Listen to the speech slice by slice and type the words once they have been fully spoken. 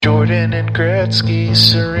Jordan and Gretzky,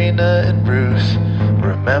 Serena and Ruth.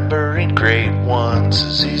 Remembering great ones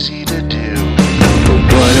is easy to do. But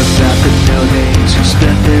what about the no-names who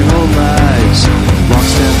spent their whole lives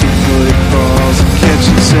long-snapping footballs and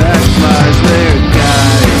catching sack flies? They're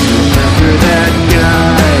guys, remember that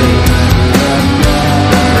guy.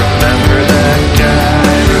 Remember that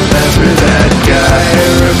guy, remember that guy,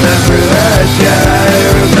 remember that guy,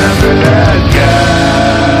 remember that guy.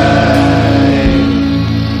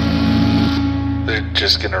 They're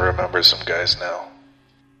just gonna remember some guys now.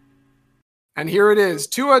 And here it is.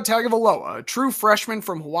 Tua Tagovailoa, a true freshman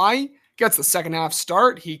from Hawaii, gets the second half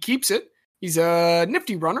start. He keeps it. He's a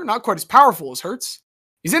nifty runner, not quite as powerful as Hurts.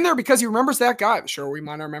 He's in there because he remembers that guy. Sure, we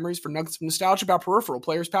mine our memories for nuggets of nostalgia about peripheral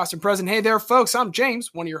players past and present. Hey there, folks. I'm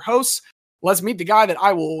James, one of your hosts. Let's meet the guy that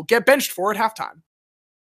I will get benched for at halftime.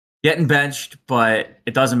 Getting benched, but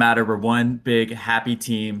it doesn't matter. We're one big happy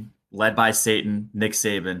team led by Satan, Nick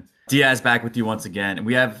Saban. Diaz back with you once again. And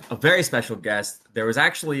we have a very special guest. There was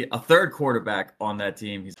actually a third quarterback on that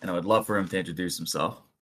team, and I would love for him to introduce himself.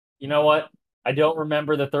 You know what? I don't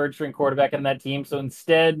remember the third string quarterback on that team, so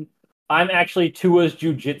instead, I'm actually Tua's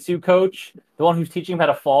jiu-jitsu coach, the one who's teaching him how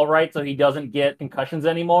to fall right so he doesn't get concussions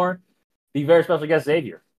anymore. The very special guest,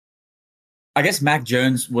 Xavier. I guess Mac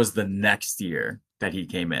Jones was the next year that he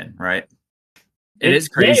came in, right? It is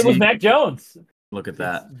crazy. Yeah, it was Mac Jones. Look at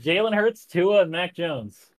that. It's Jalen Hurts, Tua, and Mac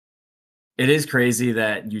Jones. It is crazy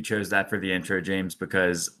that you chose that for the intro, James,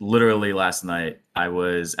 because literally last night I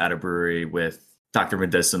was at a brewery with Dr.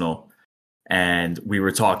 Medicinal, and we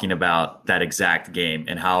were talking about that exact game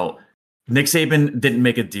and how Nick Saban didn't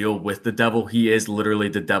make a deal with the devil. He is literally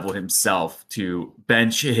the devil himself to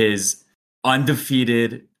bench his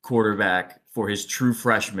undefeated quarterback for his true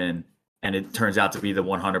freshman, and it turns out to be the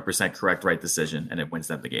 100% correct right decision, and it wins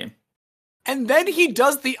them the game. And then he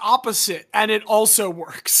does the opposite, and it also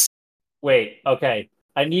works. Wait, okay.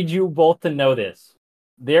 I need you both to know this.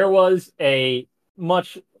 There was a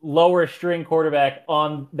much lower string quarterback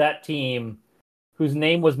on that team whose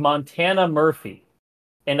name was Montana Murphy.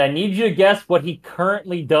 And I need you to guess what he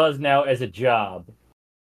currently does now as a job.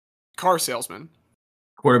 Car salesman.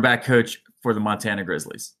 Quarterback coach for the Montana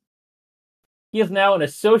Grizzlies. He is now an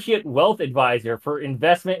associate wealth advisor for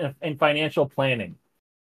investment and financial planning.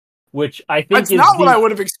 Which I think That's not what I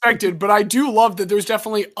would have expected, but I do love that there's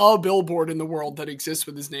definitely a billboard in the world that exists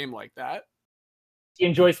with his name like that. He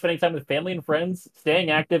enjoys spending time with family and friends,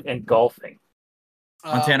 staying active, and golfing.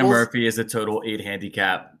 Montana Murphy is a total 8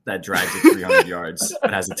 handicap that drives it 300 yards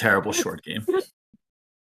and has a terrible short game.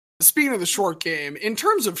 Speaking of the short game, in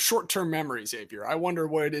terms of short-term memories, Xavier, I wonder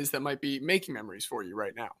what it is that might be making memories for you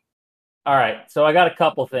right now. All right, so I got a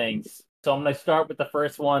couple things. So I'm going to start with the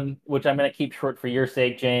first one, which I'm going to keep short for your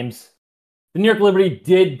sake, James. The New York Liberty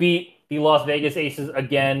did beat the Las Vegas Aces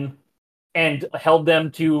again and held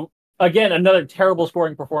them to, again, another terrible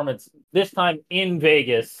scoring performance, this time in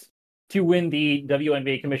Vegas, to win the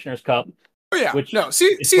WNBA Commissioner's Cup. Oh, yeah. Which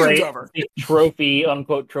season's over. The trophy,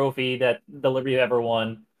 unquote, trophy that the Liberty ever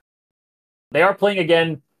won. They are playing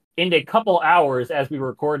again in a couple hours as we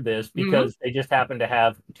record this because they just happen to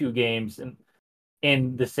have 2 games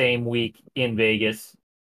in the same week in Vegas.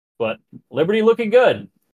 But Liberty looking good.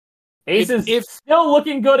 Aces still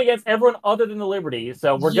looking good against everyone other than the Liberty,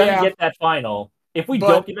 so we're going to get that final. If we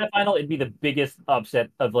don't get that final, it'd be the biggest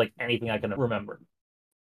upset of like anything I can remember.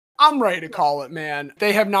 I'm ready to call it, man.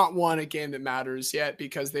 They have not won a game that matters yet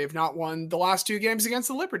because they have not won the last 2 games against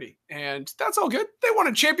the Liberty. And that's all good. They won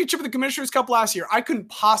a championship of the Commissioner's Cup last year. I couldn't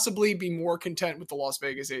possibly be more content with the Las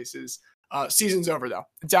Vegas Aces. Season's over, though.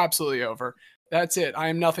 It's absolutely over. That's it. I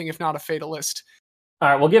am nothing if not a fatalist. All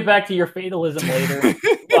right, we'll get back to your fatalism later.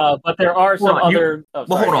 But there are some other...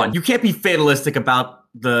 hold on. You can't be fatalistic about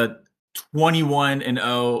the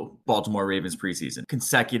 21-0 Baltimore Ravens preseason.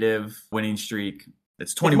 Consecutive winning streak.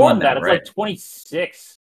 It's 21 now, it's right? It's like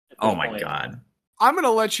 26. Oh, my God. I'm going to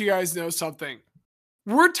let you guys know something.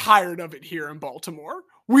 We're tired of it here in Baltimore.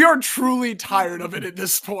 We are truly tired of it at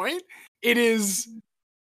this point. It's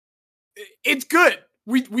good.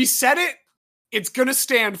 We said it. It's going to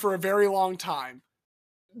stand for a very long time.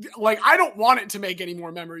 Like, I don't want it to make any more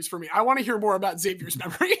memories for me. I want to hear more about Xavier's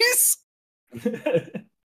memories.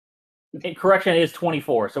 Correction, it is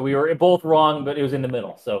 24. So we were both wrong, but it was in the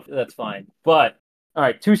middle. So that's fine. But, all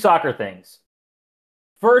right, 2 soccer things.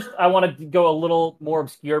 First, I want to go a little more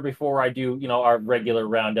obscure before I do, our regular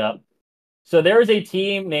roundup. So there is a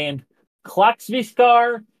team named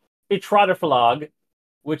Klaksvíkar Íþróttafélag,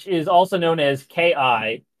 which is also known as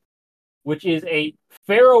KI, which is a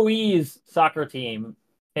Faroese soccer team,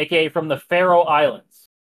 aka from the Faroe Islands.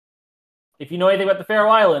 If you know anything about the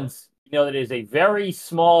Faroe Islands, you know that it is a very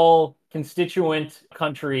small constituent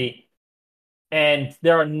country, and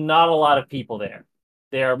there are not a lot of people there.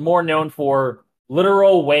 They are more known for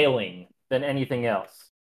literal whaling than anything else.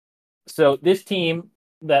 So this team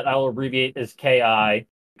that I'll abbreviate as KI,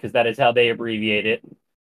 because that is how they abbreviate it.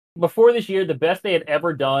 Before this year, the best they had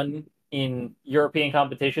ever done in European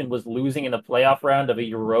competition was losing in the playoff round of a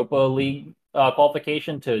Europa League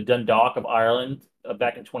qualification to Dundalk of Ireland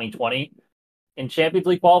back in 2020 in Champions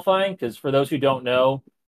League qualifying. Because for those who don't know,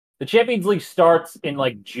 the Champions League starts in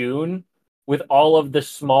like June with all of the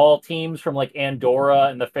small teams from like Andorra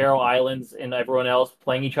and the Faroe Islands and everyone else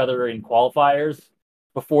playing each other in qualifiers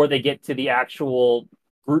before they get to the actual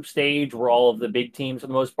group stage where all of the big teams for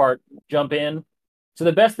the most part jump in. So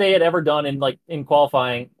the best they had ever done in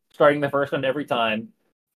qualifying, starting the first round every time,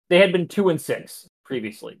 they had been 2-6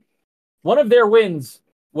 previously. One of their wins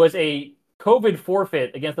was a COVID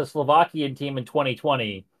forfeit against the Slovakian team in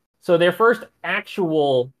 2020. So their first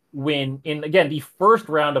actual win in, again, the first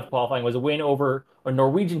round of qualifying was a win over a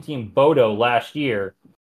Norwegian team, Bodo, last year.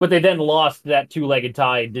 But they then lost that two-legged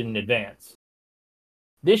tie and didn't advance.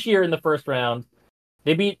 This year in the first round,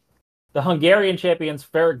 they beat the Hungarian champions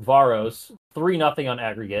Ferencváros 3-0 on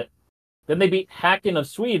aggregate. Then they beat Häcken of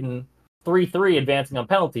Sweden 3-3, advancing on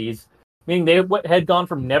penalties, meaning they had gone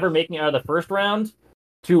from never making it out of the first round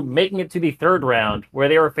to making it to the third round, where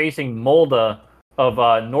they were facing Molde of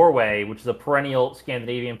Norway, which is a perennial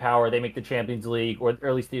Scandinavian power. They make the Champions League, or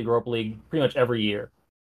at least the Europa League, pretty much every year.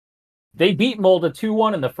 They beat Molde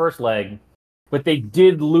 2-1 in the first leg, but they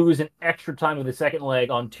did lose in extra time of the second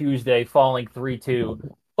leg on Tuesday, falling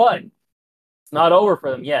 3-2. But it's not over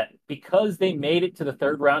for them yet. Because they made it to the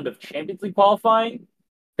third round of Champions League qualifying,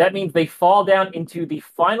 that means they fall down into the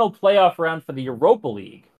final playoff round for the Europa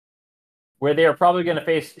League, where they are probably going to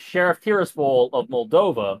face Sheriff Tiraspol of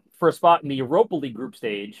Moldova for a spot in the Europa League group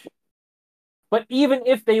stage. But even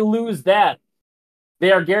if they lose that,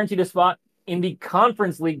 they are guaranteed a spot in the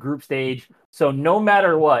Conference League group stage. So no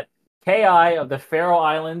matter what, KI of the Faroe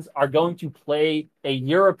Islands are going to play a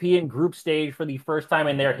European group stage for the first time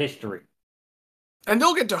in their history. And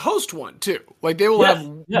they'll get to host one, too. Like, they will have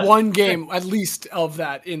one game, at least, of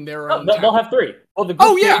that in their own They'll have 3. Well, the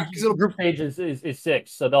group stage, group stage is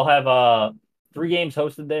 6, so they'll have 3 games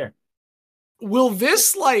hosted there. Will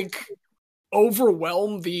this, like,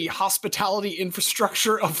 overwhelm the hospitality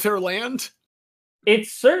infrastructure of their land?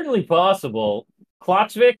 It's certainly possible.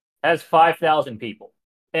 Klaksvik has 5,000 people.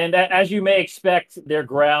 And as you may expect, their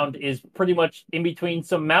ground is pretty much in between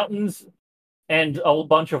some mountains and a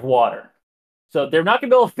bunch of water. So they're not going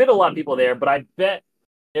to be able to fit a lot of people there, but I bet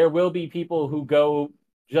there will be people who go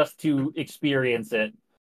just to experience it.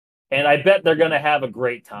 And I bet they're going to have a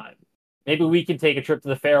great time. Maybe we can take a trip to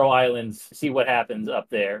the Faroe Islands, see what happens up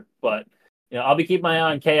there. But I'll be keeping my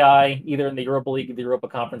eye on KI, either in the Europa League or the Europa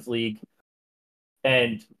Conference League.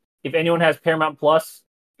 And if anyone has Paramount Plus,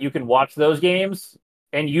 you can watch those games.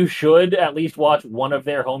 And you should at least watch one of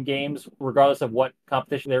their home games, regardless of what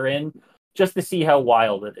competition they're in, just to see how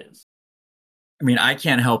wild it is. I mean, I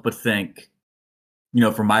can't help but think,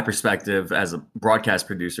 from my perspective as a broadcast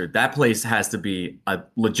producer, that place has to be a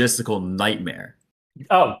logistical nightmare.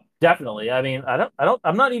 Oh, definitely. I mean,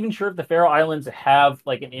 I'm not even sure if the Faroe Islands have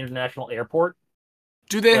like an international airport.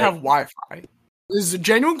 Do they have Wi-Fi? This is a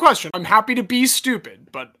genuine question. I'm happy to be stupid,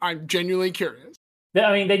 but I'm genuinely curious.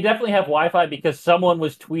 I mean, they definitely have Wi-Fi because someone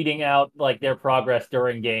was tweeting out like their progress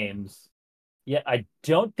during games. Yeah, I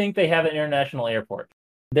don't think they have an international airport.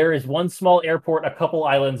 There is one small airport a couple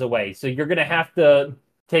islands away, so you're going to have to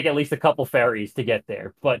take at least a couple ferries to get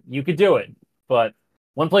there, but you could do it. But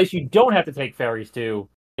one place you don't have to take ferries to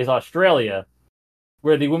is Australia,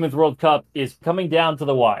 where the Women's World Cup is coming down to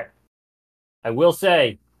the wire. I will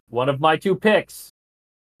say, one of my 2 picks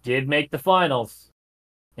did make the finals,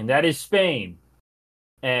 and that is Spain.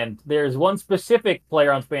 And there's one specific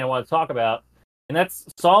player on Spain I want to talk about, and that's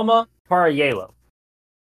Salma Parayelo.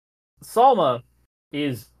 Salma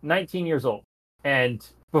is 19 years old, and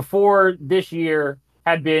before this year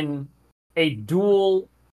had been a dual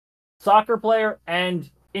soccer player and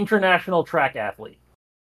international track athlete.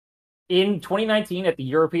 In 2019 at the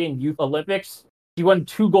European Youth Olympics, she won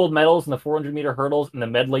 2 gold medals in the 400-meter hurdles and the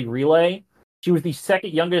medley relay. She was the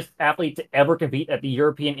second youngest athlete to ever compete at the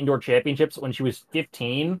European Indoor Championships when she was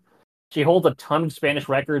 15. She holds a ton of Spanish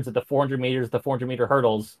records at the 400 meters, the 400-meter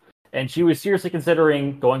hurdles, and she was seriously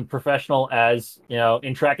considering going professional as,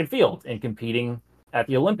 in track and field and competing at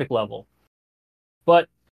the Olympic level. But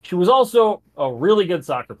she was also a really good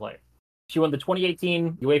soccer player. She won the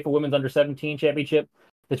 2018 UEFA Women's Under-17 Championship,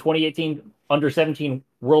 the 2018 Under-17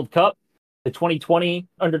 World Cup, the 2020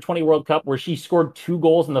 Under-20 World Cup, where she scored 2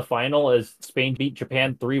 goals in the final as Spain beat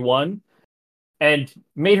Japan 3-1, and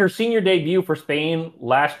made her senior debut for Spain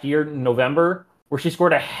last year in November, where she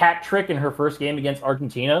scored a hat trick in her first game against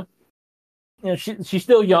Argentina. She's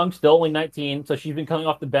still young, still only 19, so she's been coming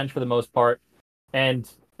off the bench for the most part. And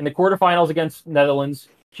in the quarterfinals against Netherlands,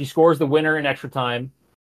 she scores the winner in extra time.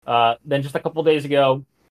 Then just a couple days ago,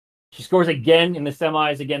 she scores again in the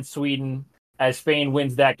semis against Sweden as Spain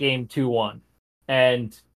wins that game 2-1.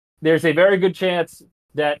 And there's a very good chance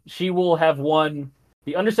that she will have won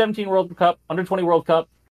the Under-17 World Cup, Under-20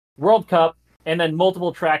 World Cup, and then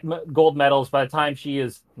multiple track gold medals by the time she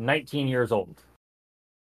is 19 years old.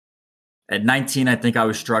 At 19, I think I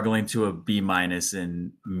was struggling to a B-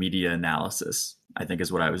 in media analysis, I think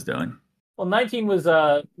is what I was doing. Well, 19 was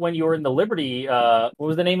when you were in the Liberty. What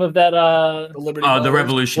was the name of that? The Liberty Ballers. The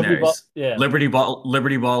Revolutionaries. Yeah. Liberty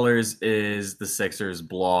Ballers is the Sixers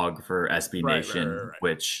blog for SB Nation, right.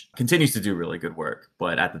 which continues to do really good work.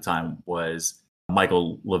 But at the time was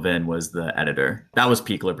Michael Levin was the editor. That was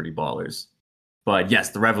peak Liberty Ballers. But yes,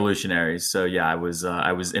 the Revolutionaries. So yeah, I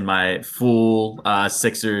was in my full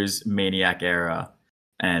Sixers maniac era,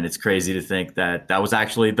 and it's crazy to think that that was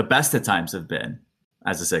actually the best at times have been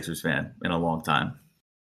as a Sixers fan in a long time.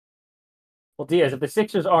 Well, Diaz, if the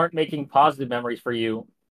Sixers aren't making positive memories for you,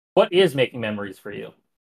 what is making memories for you?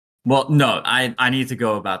 Well, no, I need to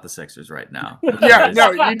go about the Sixers right now. Yeah,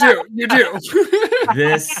 no, you do.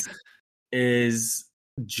 This is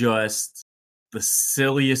just the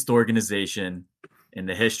silliest organization in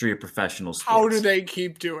the history of professional sports. How do they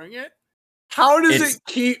keep doing it? How does it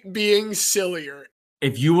keep being sillier?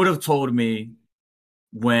 If you would have told me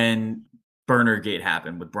when Burnergate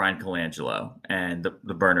happened with Brian Colangelo and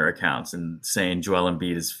the burner accounts and saying Joel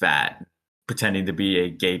Embiid is fat, pretending to be a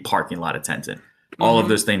gay parking lot attendant, all of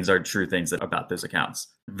those things are true things about those accounts.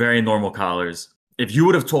 Very normal callers. If you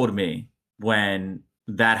would have told me when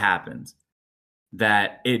that happened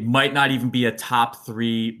that it might not even be a top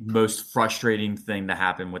 3 most frustrating thing to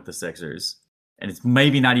happen with the Sixers, and it's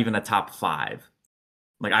maybe not even a top 5,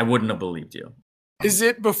 like I wouldn't have believed you. Is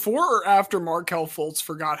it before or after Markelle Fultz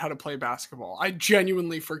forgot how to play basketball? I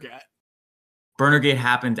genuinely forget. Burnergate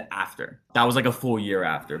happened after. That was like a full year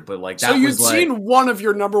after, but like that so you'd was like, seen one of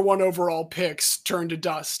your number 1 overall picks turn to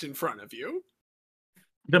dust in front of you.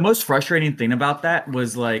 The most frustrating thing about that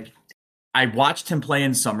was like I watched him play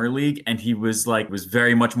in Summer League, and he was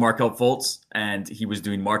very much Markelle Fultz, and he was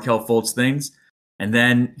doing Markelle Fultz things. And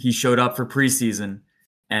then he showed up for preseason,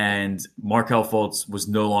 and Markelle Fultz was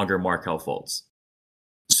no longer Markelle Fultz.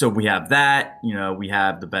 So we have that, we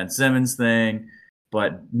have the Ben Simmons thing,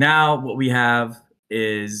 but now what we have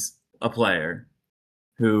is a player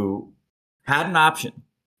who had an option,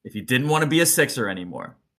 if he didn't want to be a Sixer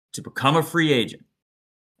anymore, to become a free agent.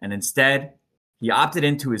 And instead, he opted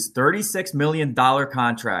into his $36 million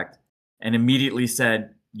contract and immediately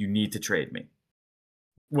said, you need to trade me.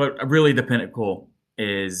 What really the pinnacle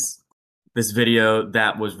is this video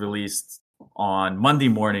that was released on Monday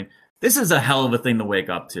morning. This is a hell of a thing to wake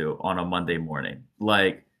up to on a Monday morning.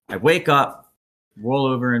 Like, I wake up, roll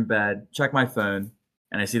over in bed, check my phone,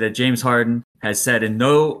 and I see that James Harden has said in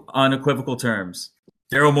no unequivocal terms,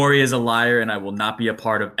 Daryl Morey is a liar and I will not be a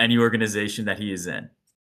part of any organization that he is in.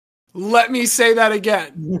 Let me say that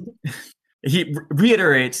again. He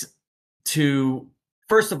reiterates to,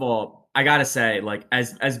 first of all, I gotta say, like,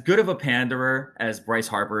 as good of a panderer as Bryce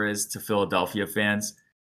Harper is to Philadelphia fans,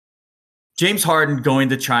 James Harden going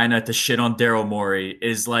to China to shit on Daryl Morey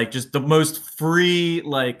is like just the most free,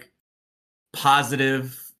 like,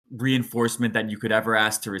 positive reinforcement that you could ever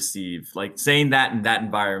ask to receive. Like, saying that in that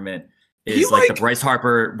environment is like the Bryce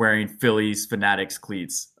Harper wearing Phillies Fanatics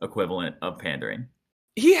cleats equivalent of pandering.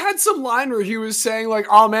 He had some line where he was saying, like,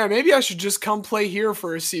 oh man, maybe I should just come play here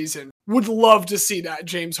for a season. Would love to see that,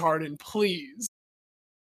 James Harden, please.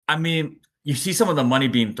 I mean, you see some of the money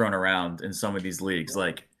being thrown around in some of these leagues.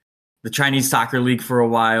 Like, the Chinese Soccer League for a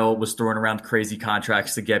while was throwing around crazy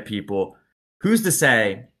contracts to get people. Who's to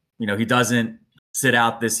say, he doesn't sit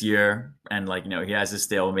out this year and, like, he has his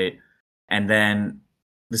stalemate. And then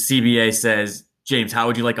the CBA says, James, how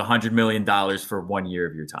would you like $100 million for 1 year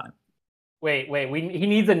of your time? Wait. He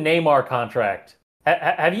needs a Neymar contract.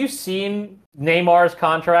 Have you seen Neymar's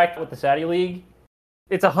contract with the Saudi League?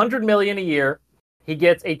 It's $100 million a year. He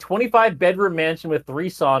gets a 25-bedroom mansion with 3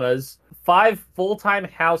 saunas, 5 full-time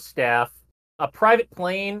house staff, a private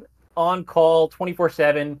plane on call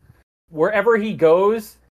 24/7. Wherever he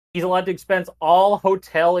goes, he's allowed to expense all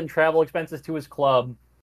hotel and travel expenses to his club.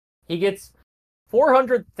 He gets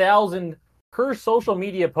 $400,000 per social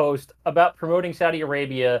media post about promoting Saudi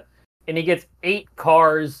Arabia, and he gets 8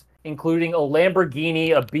 cars including a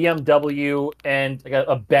Lamborghini, a BMW, and like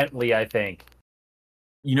a Bentley, I think.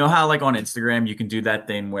 You know how like on Instagram you can do that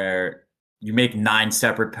thing where you make 9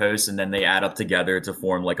 separate posts and then they add up together to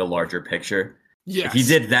form like a larger picture? Yes. If he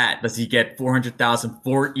did that, does he get 400,000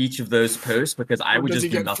 for each of those posts? Because I would just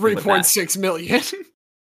do nothing with that. 3.6 million?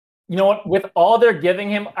 You know what? With all they're giving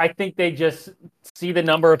him, I think they just see the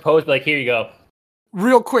number of posts, like, here you go.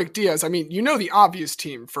 Real quick, Diaz, I mean, you know the obvious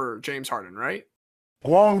team for James Harden, right?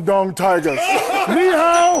 Guangdong Tigers. Ni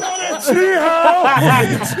hao! Ni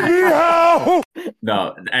hao! Ni hao!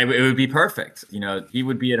 No, it would be perfect. You know, he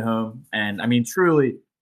would be at home. And I mean, truly,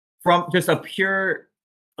 from just a pure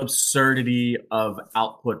absurdity of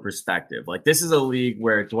output perspective, like this is a league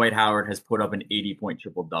where Dwight Howard has put up an 80-point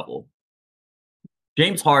triple-double.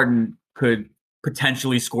 James Harden could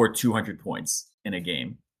potentially score 200 points in a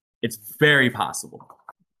game. It's very possible.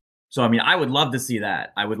 So, I mean, I would love to see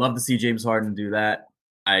that. I would love to see James Harden do that.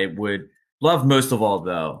 I would love most of all,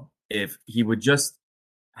 though, if he would just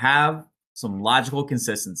have some logical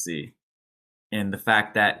consistency in the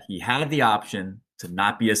fact that he had the option to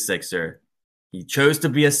not be a Sixer. He chose to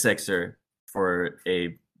be a Sixer for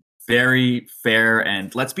a very fair,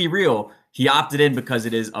 and let's be real, he opted in because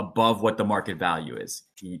it is above what the market value is.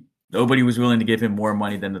 Nobody was willing to give him more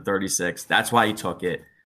money than the 36. That's why he took it.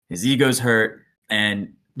 His ego's hurt.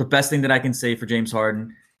 And the best thing that I can say for James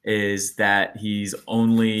Harden is that he's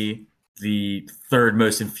only the third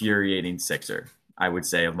most infuriating Sixer, I would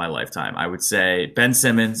say, of my lifetime. I would say Ben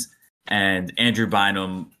Simmons and Andrew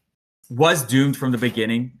Bynum was doomed from the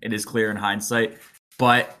beginning. It is clear in hindsight.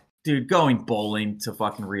 But, dude, going bowling to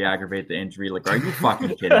fucking re-aggravate the injury, like, are you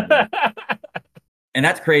fucking kidding me? And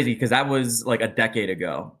that's crazy because that was like a decade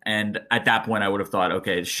ago. And at that point, I would have thought,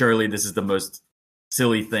 okay, surely this is the most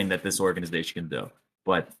silly thing that this organization can do.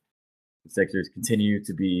 But the Sixers continue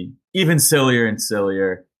to be even sillier and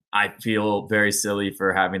sillier. I feel very silly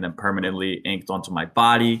for having them permanently inked onto my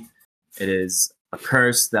body. It is a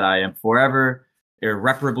curse that I am forever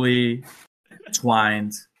irreparably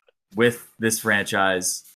twined with this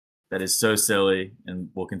franchise that is so silly and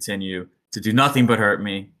will continue to do nothing but hurt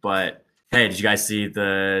me. But hey, did you guys see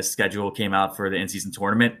the schedule came out for the in-season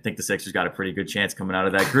tournament? I think the Sixers got a pretty good chance coming out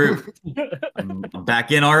of that group. I'm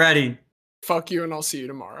back in already. Fuck you, and I'll see you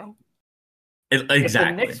tomorrow. Exactly. If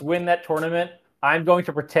the Knicks win that tournament, I'm going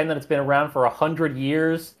to pretend that it's been around for 100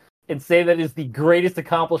 years and say that is the greatest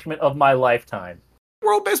accomplishment of my lifetime.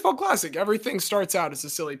 World Baseball Classic. Everything starts out as a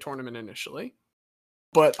silly tournament initially.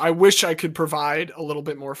 But I wish I could provide a little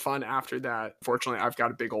bit more fun after that. Fortunately, I've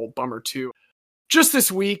got a big old bummer too. Just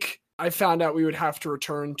this week, I found out we would have to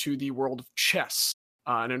return to the world of chess.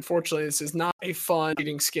 And unfortunately, this is not a fun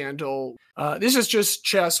cheating scandal. This is just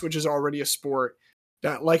chess, which is already a sport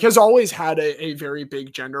that has always had a very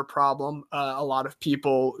big gender problem. A lot of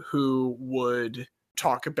people who would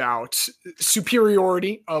talk about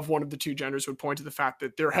superiority of one of the two genders would point to the fact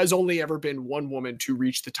that there has only ever been one woman to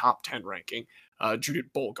reach the top 10 ranking, Judith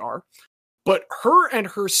Bolgar. But her and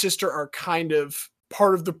her sister are kind of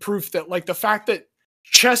part of the proof that the fact that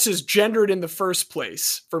chess is gendered in the first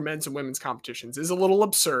place for men's and women's competitions is a little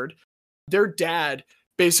absurd. Their dad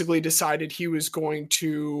basically decided he was going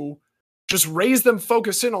to just raise them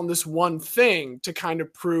focus in on this one thing to kind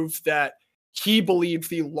of prove that he believed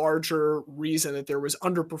the larger reason that there was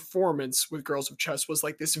underperformance with girls of chess was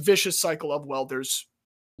this vicious cycle of, well, there's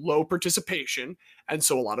low participation. And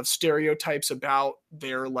so a lot of stereotypes about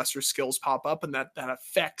their lesser skills pop up, and that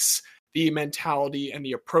affects the mentality and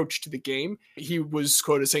the approach to the game. He was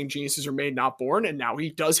quoted saying geniuses are made, not born. And now he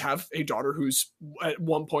does have a daughter who's at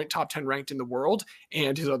one point top 10 ranked in the world.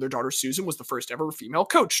 And his other daughter, Susan, was the first ever female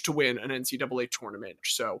coach to win an NCAA tournament.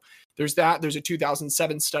 So there's that. There's a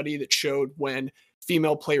 2007 study that showed when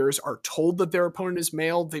female players are told that their opponent is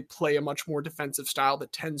male, they play a much more defensive style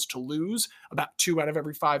that tends to lose about 2 out of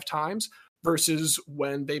every 5 times. Versus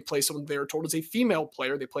when they play someone they're told is a female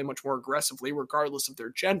player, they play much more aggressively regardless of their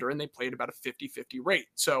gender, and they play at about a 50-50 rate.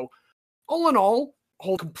 So all in all, a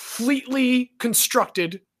whole completely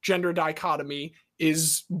constructed gender dichotomy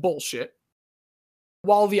is bullshit.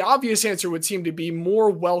 While the obvious answer would seem to be more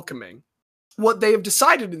welcoming, what they have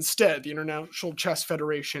decided instead, the International Chess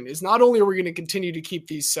Federation, is not only are we going to continue to keep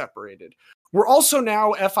these separated, we're also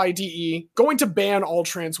now, FIDE, going to ban all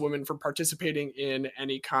trans women from participating in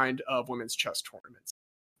any kind of women's chess tournaments.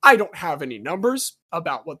 I don't have any numbers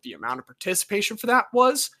about what the amount of participation for that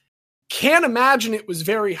was. Can't imagine it was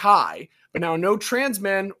very high, but now no trans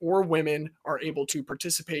men or women are able to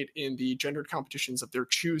participate in the gendered competitions that they're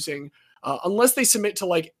choosing, unless they submit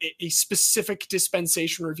to a specific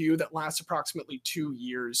dispensation review that lasts approximately 2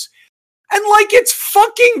 years. And it's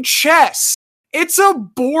fucking chess. It's a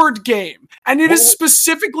board game. And it is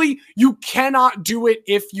specifically, you cannot do it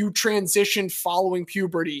if you transition following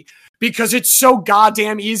puberty because it's so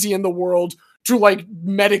goddamn easy in the world to like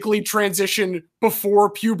medically transition before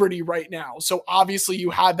puberty right now. So obviously you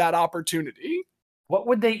had that opportunity. What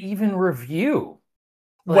would they even review?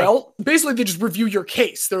 Well, basically they just review your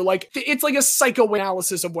case. They're like, it's like a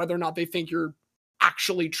psychoanalysis of whether or not they think you're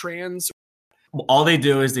actually trans. All they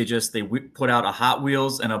do is they put out a Hot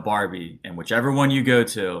Wheels and a Barbie, and whichever one you go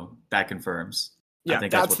to, that confirms. Yeah, I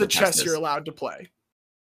think that's what the test chess is. you're allowed to play.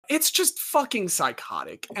 It's just fucking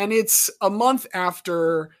psychotic. And it's a month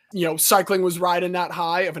after, cycling was riding that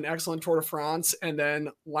high of an excellent Tour de France. And then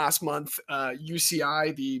last month,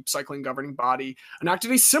 UCI, the cycling governing body,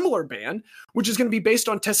 enacted a similar ban, which is going to be based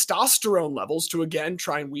on testosterone levels to, again,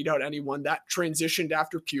 try and weed out anyone that transitioned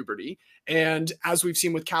after puberty. And as we've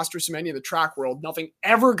seen with Caster Semenya in the track world, nothing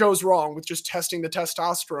ever goes wrong with just testing the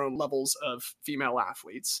testosterone levels of female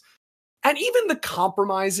athletes. And even the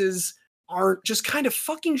compromises are just kind of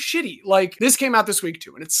fucking shitty. Like, this came out this week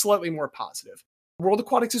too, and it's slightly more positive. World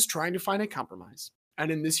Aquatics is trying to find a compromise.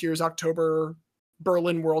 And in this year's October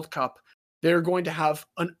Berlin World Cup, they're going to have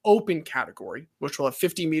an open category, which will have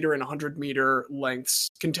 50 meter and 100 meter lengths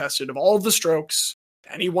contested of all of the strokes.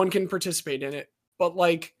 Anyone can participate in it. But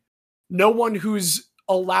like, no one who's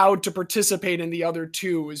allowed to participate in the other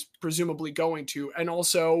two is presumably going to. And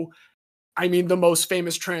also, I mean, the most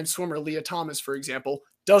famous trans swimmer, Leah Thomas, for example,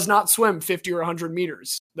 does not swim 50 or 100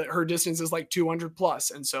 meters. That her distance is like 200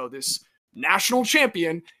 plus. And so this national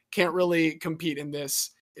champion can't really compete in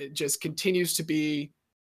this. It just continues to be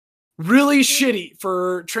really shitty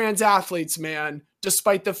for trans athletes, man,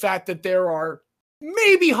 despite the fact that there are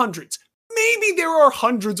maybe hundreds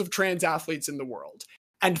of trans athletes in the world.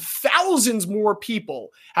 And thousands more people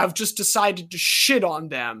have just decided to shit on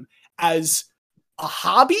them as a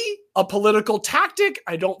hobby, a political tactic.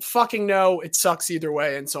 I don't fucking know. It sucks either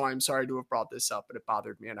way. And so I'm sorry to have brought this up, but it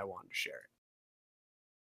bothered me and I wanted to share it.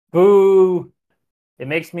 Boo. It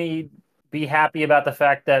makes me be happy about the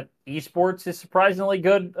fact that esports is surprisingly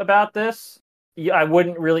good about this. I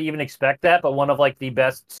wouldn't really even expect that, but one of like the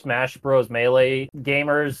best Smash Bros. Melee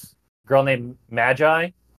gamers, girl named Magi.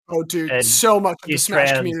 Oh, dude, And so much of the he's Smash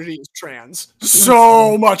trans. community is trans.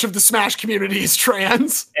 So much of the Smash community is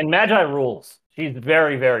trans. And Magi rules. She's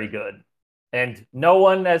very, very good. And no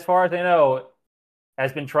one, as far as I know,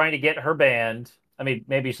 has been trying to get her banned. I mean,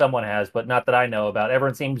 maybe someone has, but not that I know about.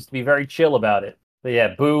 Everyone seems to be very chill about it. But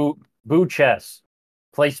yeah, boo chess.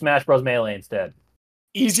 Play Smash Bros. Melee instead.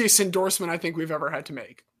 Easiest endorsement I think we've ever had to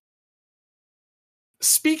make.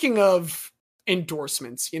 Speaking of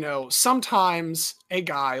endorsements, sometimes a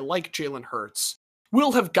guy like Jalen Hurts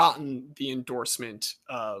will have gotten the endorsement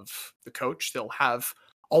of the coach. They'll have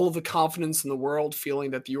all of the confidence in the world,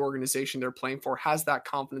 feeling that the organization they're playing for has that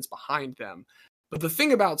confidence behind them. But the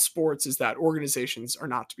thing about sports is that organizations are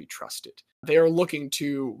not to be trusted. They are looking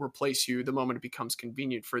to replace you the moment it becomes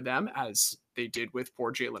convenient for them, as they did with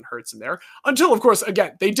poor Jalen Hurts in there. Until, of course,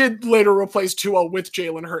 again, they did later replace Tua with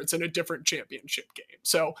Jalen Hurts in a different championship game.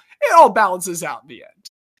 So it all balances out in the end.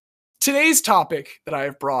 Today's topic that I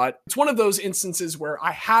have brought, it's one of those instances where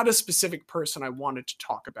I had a specific person I wanted to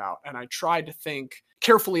talk about, and I tried to think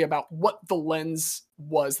carefully about what the lens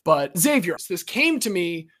was. But Xavier, this came to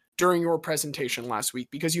me during your presentation last week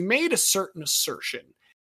because you made a certain assertion,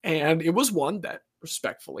 and it was one that,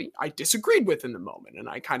 respectfully, I disagreed with in the moment, and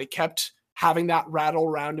I kind of kept having that rattle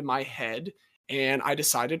around in my head. And I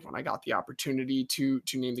decided when I got the opportunity to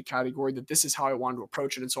name the category that this is how I wanted to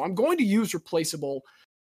approach it. And so I'm going to use replaceable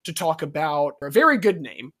to talk about a very good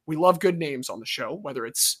name. We love good names on the show, whether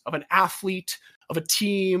it's of an athlete, of a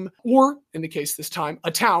team, or in the case this time, a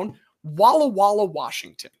town, Walla Walla,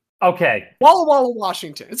 Washington. Okay. Walla Walla,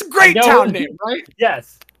 Washington. It's a great town name, right?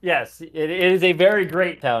 Yes. It is a very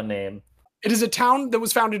great town name. It is a town that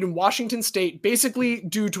was founded in Washington State, basically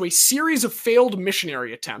due to a series of failed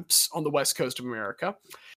missionary attempts on the west coast of America.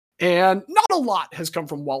 And not a lot has come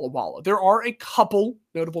from Walla Walla. There are a couple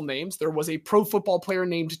notable names. There was a pro football player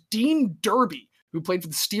named Dean Derby, who played for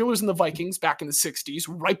the Steelers and the Vikings back in the 60s,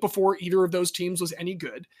 right before either of those teams was any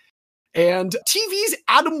good. And TV's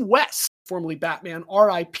Adam West, formerly Batman,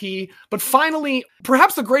 R.I.P. But finally,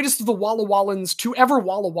 perhaps the greatest of the Walla Wallans to ever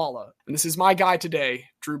Walla Walla. And this is my guy today,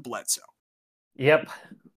 Drew Bledsoe. Yep.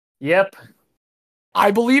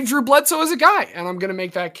 I believe Drew Bledsoe is a guy, and I'm going to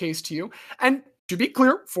make that case to you. And to be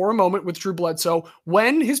clear, for a moment with Drew Bledsoe,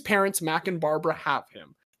 when his parents, Mac and Barbara, have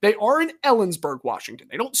him, They are in Ellensburg, Washington.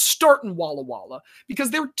 They don't start in Walla Walla because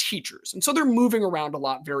they're teachers. And so they're moving around a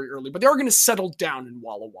lot very early, but they are going to settle down in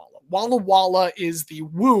Walla Walla. Walla Walla is the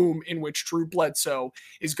womb in which Drew Bledsoe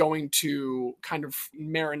is going to kind of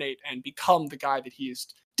marinate and become the guy that he is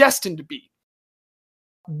destined to be.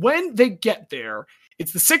 When they get there,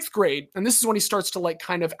 it's the 6th grade, and this is when he starts to like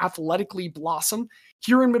kind of athletically blossom.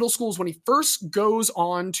 Here in middle school is when he first goes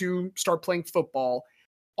on to start playing football.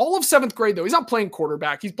 All of 7th grade, though, he's not playing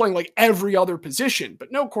quarterback. He's playing like every other position,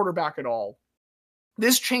 but no quarterback at all.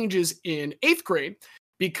 This changes in 8th grade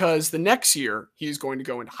because the next year he's going to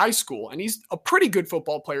go into high school, and he's a pretty good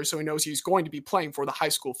football player, so he knows he's going to be playing for the high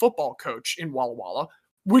school football coach in Walla Walla,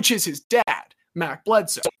 which is his dad, Mac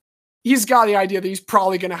Bledsoe. He's got the idea that he's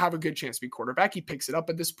probably going to have a good chance to be quarterback. He picks it up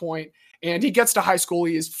at this point, and he gets to high school.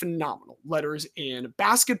 He is phenomenal. Letters in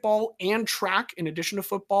basketball and track, in addition to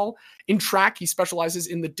football. In track, he specializes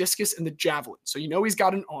in the discus and the javelin. So you know he's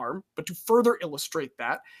got an arm, but to further illustrate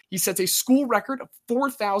that, he sets a school record of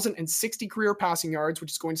 4,060 career passing yards, which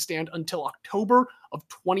is going to stand until October of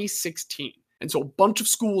 2016. And so a bunch of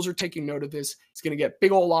schools are taking note of this. He's going to get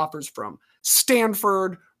big old offers from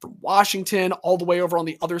Stanford, from Washington, all the way over on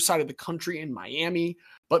the other side of the country in Miami,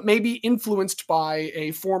 but maybe influenced by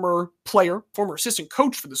a former player, former assistant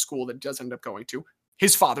coach for the school that he does end up going to,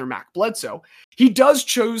 his father, Mac Bledsoe. He does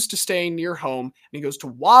choose to stay near home, and he goes to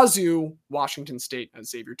Wazoo, Washington State, as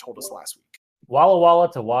Xavier told us last week. Walla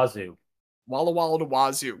Walla to Wazoo. Walla Walla to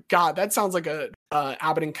Wazoo. God, that sounds like a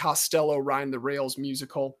Abbott and Costello Ryan the Rails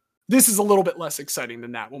musical. This is a little bit less exciting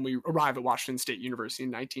than that when we arrive at Washington State University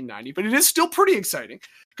in 1990, but it is still pretty exciting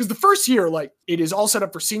because the first year, like, it is all set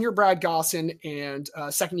up for senior Brad Gossin and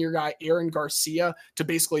second-year guy Aaron Garcia to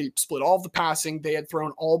basically split all of the passing. They had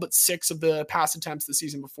thrown all but 6 of the pass attempts the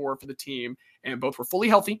season before for the team, and both were fully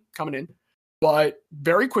healthy coming in. But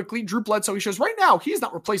very quickly, Drew Bledsoe, he shows right now he is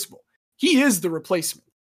not replaceable. He is the replacement.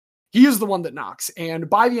 He is the one that knocks. And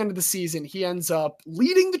by the end of the season, he ends up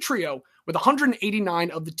leading the trio with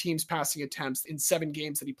 189 of the team's passing attempts in 7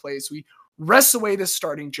 games that he plays. So he wrests away this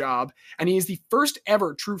starting job, and he is the first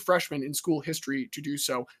ever true freshman in school history to do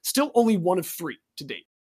so. Still only one of 3 to date.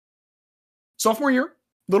 Sophomore year,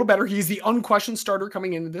 a little better. He's the unquestioned starter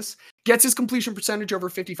coming into this. Gets his completion percentage over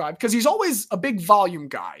 55 because he's always a big volume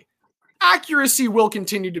guy. Accuracy will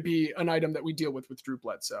continue to be an item that we deal with Drew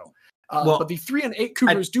Bledsoe. But the 3 and 8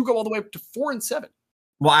 Cougars do go all the way up to 4 and 7.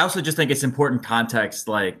 Well, I also just think it's important context.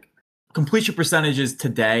 Like, completion percentages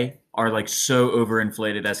today are like so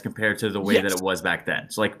overinflated as compared to the way that it was back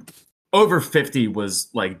then. So like over 50 was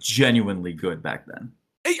like genuinely good back then.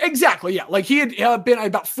 Exactly. Yeah. Like he had been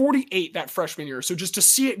about 48 that freshman year. So just to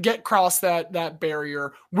see it get across that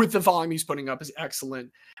barrier with the volume he's putting up is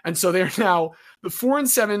excellent. And so they're now the 4 and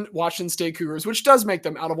 7 Washington State Cougars, which does make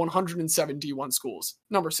them out of 107 D1 schools,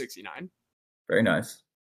 number 69. Very nice.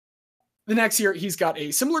 The next year, he's got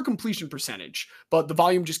a similar completion percentage, but the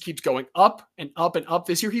volume just keeps going up and up and up.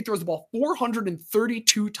 This year, he throws the ball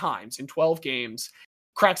 432 times in 12 games,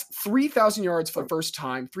 cracks 3,000 yards for the first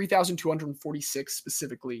time, 3,246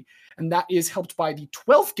 specifically. And that is helped by the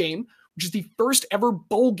 12th game, which is the first ever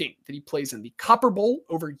bowl game that he plays in, the Copper Bowl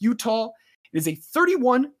over Utah. It is a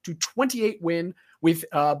 31-28 win with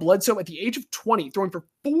Bledsoe at the age of 20 throwing for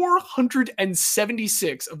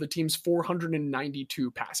 476 of the team's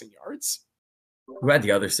 492 passing yards. Who had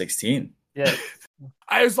the other 16? Yeah.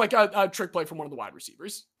 I was like a trick play from one of the wide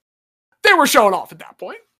receivers. They were showing off at that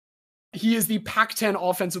point. He is the Pac-10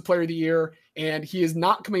 Offensive Player of the Year, and he is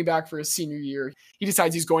not coming back for his senior year. He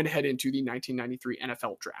decides he's going to head into the 1993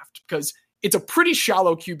 NFL Draft because it's a pretty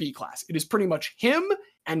shallow QB class. It is pretty much him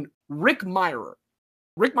and Rick Mirer.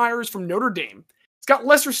 Rick Mirer is from Notre Dame. He's got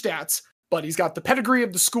lesser stats, but he's got the pedigree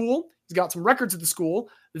of the school. He's got some records of the school.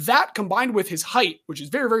 That combined with his height, which is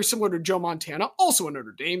very, very similar to Joe Montana, also a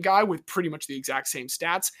Notre Dame guy with pretty much the exact same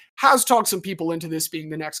stats, has talked some people into this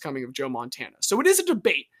being the next coming of Joe Montana. So it is a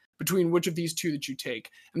debate between which of these two that you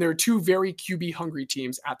take. And there are 2 very QB-hungry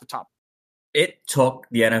teams at the top. It took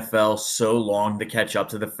the NFL so long to catch up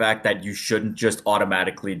to the fact that you shouldn't just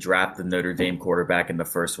automatically draft the Notre Dame quarterback in the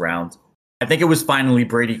first round. I think it was finally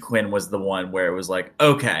Brady Quinn was the one where it was like,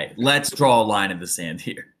 okay, let's draw a line in the sand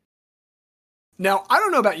here. Now, I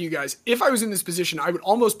don't know about you guys. If I was in this position, I would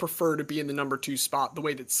almost prefer to be in the number 2 spot the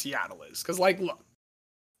way that Seattle is. Because, like, look,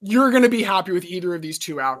 you're going to be happy with either of these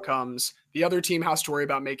 2 outcomes. The other team has to worry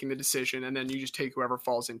about making the decision, and then you just take whoever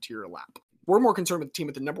falls into your lap. We're more concerned with the team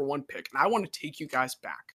with the number 1 pick, and I want to take you guys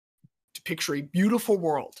back to picture a beautiful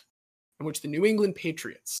world in which the New England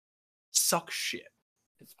Patriots suck shit.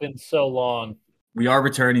 It's been so long. We are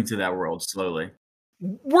returning to that world slowly.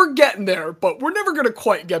 We're getting there, but we're never going to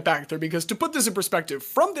quite get back there because to put this in perspective,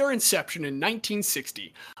 from their inception in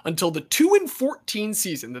 1960 until the 2-14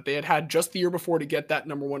 season that they had just the year before to get that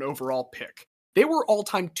number 1 overall pick, they were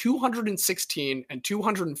all-time 216 and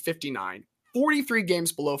 259, 43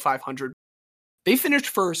 games below 500. They finished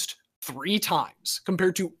first 3 times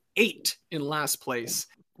compared to 8 in last place.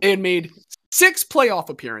 They had made 6 playoff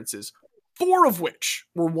appearances, 4 of which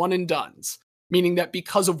were one and dones, meaning that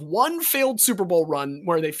because of one failed Super Bowl run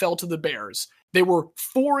where they fell to the Bears, they were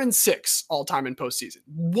 4-6 all time in postseason.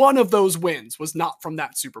 One of those wins was not from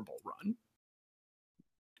that Super Bowl run.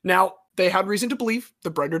 Now, they had reason to believe the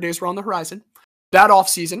brighter days were on the horizon. That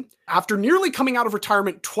offseason, after nearly coming out of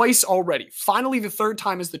retirement twice already, finally the 3rd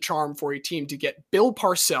time is the charm for a team to get Bill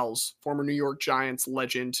Parcells, former New York Giants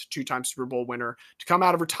legend, 2-time Super Bowl winner, to come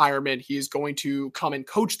out of retirement. He is going to come and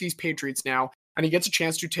coach these Patriots now, and he gets a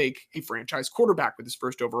chance to take a franchise quarterback with his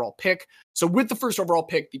first overall pick. So with the first overall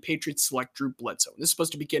pick, the Patriots select Drew Bledsoe. And this is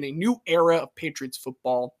supposed to begin a new era of Patriots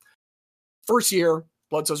football. First year,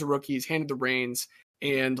 Bledsoe's a rookie. He's handed the reins.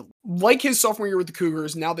 And like his sophomore year with the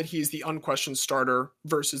Cougars, now that he is the unquestioned starter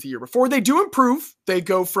versus the year before, they do improve. They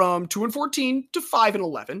go from 2-14 to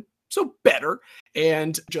 5-11, so better,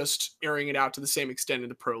 and just airing it out to the same extent in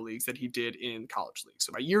the pro leagues that he did in college leagues.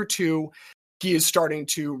 So by year 2, he is starting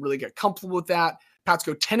to really get comfortable with that. Pats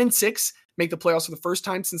go 10-6, make the playoffs for the first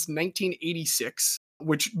time since 1986,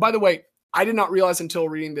 which, by the way, I did not realize until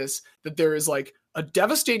reading this that there is like a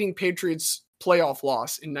devastating Patriots playoff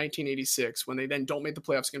loss in 1986 when they then don't make the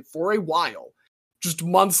playoffs again for a while. Just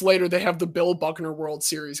months later, they have the Bill Buckner World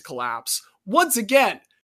Series collapse. Once again,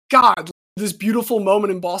 God, this beautiful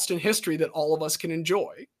moment in Boston history that all of us can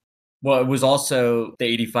enjoy. Well, it was also the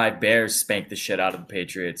 85 Bears spanked the shit out of the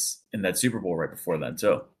Patriots in that Super Bowl right before then,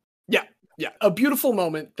 too. Yeah, a beautiful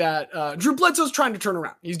moment that Drew Bledsoe's trying to turn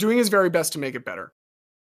around. He's doing his very best to make it better.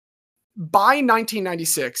 By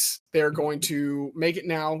 1996, they're going to make it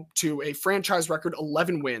now to a franchise record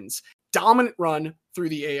 11 wins. Dominant run through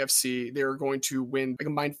the AFC. They're going to win a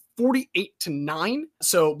combined 48-9.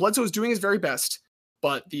 So Bledsoe is doing his very best,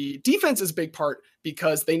 but the defense is a big part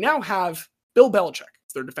because they now have Bill Belichick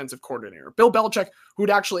as their defensive coordinator. Bill Belichick, who had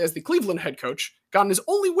actually, as the Cleveland head coach, gotten his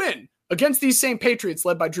only win against these same Patriots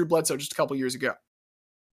led by Drew Bledsoe just a couple years ago.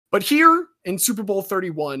 But here in Super Bowl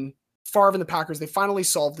 31, Favre and the Packers, they finally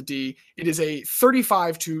solved the D. It is a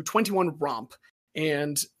 35-21 romp.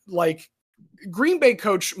 And like Green Bay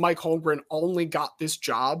coach Mike Holmgren only got this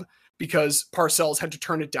job because Parcells had to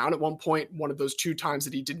turn it down at one point, one of those 2 times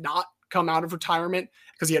that he did not come out of retirement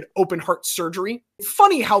because he had open heart surgery.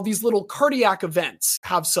 Funny how these little cardiac events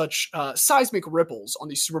have such seismic ripples on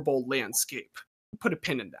the Super Bowl landscape. Put a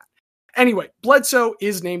pin in that. Anyway, Bledsoe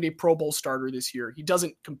is named a Pro Bowl starter this year. He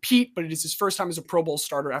doesn't compete, but it is his first time as a Pro Bowl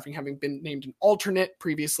starter after having been named an alternate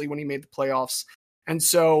previously when he made the playoffs. And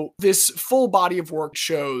so this full body of work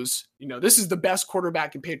shows, this is the best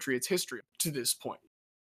quarterback in Patriots history to this point.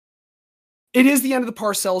 It is the end of the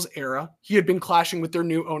Parcells era. He had been clashing with their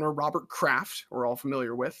new owner, Robert Kraft, we're all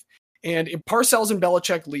familiar with. And if Parcells and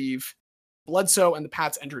Belichick leave, Bledsoe and the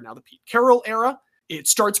Pats enter now the Pete Carroll era. It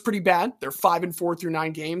starts pretty bad. They're 5-4 through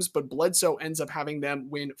 9 games, but Bledsoe ends up having them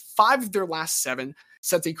win 5 of their last 7,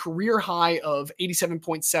 sets a career high of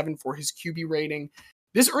 87.7 for his QB rating.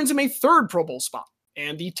 This earns him a 3rd Pro Bowl spot,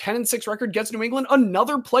 and the 10-6 record gets New England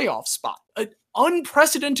another playoff spot. An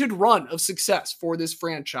unprecedented run of success for this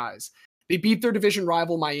franchise. They beat their division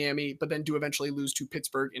rival Miami, but then do eventually lose to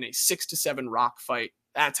Pittsburgh in a 6-7 rock fight.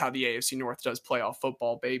 That's how the AFC North does playoff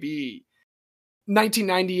football, baby.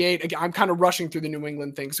 1998, again, I'm kind of rushing through the New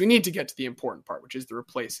England thing because we need to get to the important part, which is the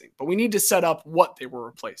replacing. But we need to set up what they were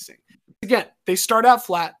replacing. Again, they start out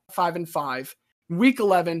flat, 5-5. Week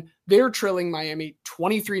 11, they're trailing Miami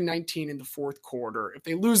 23-19 in the 4th quarter. If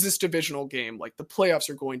they lose this divisional game, the playoffs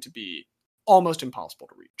are going to be almost impossible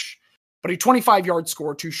to reach. But a 25-yard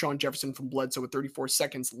score to Sean Jefferson from Bledsoe with 34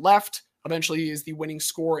 seconds left eventually is the winning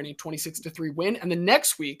score in a 26-3 win. And the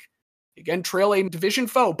next week, again, trail a division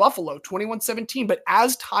foe, Buffalo, 21-17. But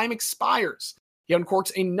as time expires, he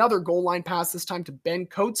uncorks another goal line pass, this time to Ben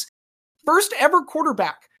Coates. First ever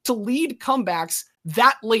quarterback to lead comebacks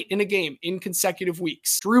that late in a game in consecutive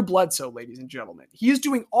weeks. Drew Bledsoe, ladies and gentlemen. He is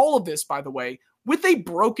doing all of this, by the way, with a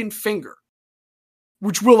broken finger,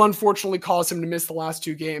 which will unfortunately cause him to miss the last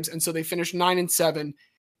 2 games. And so they finish 9-7.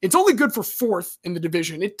 It's only good for 4th in the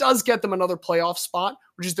division. It does get them another playoff spot,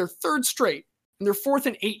 which is their 3rd straight. And they're 4th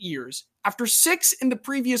in 8 years, after 6 in the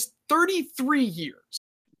previous 33 years.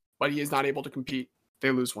 But he is not able to compete. They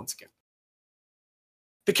lose once again.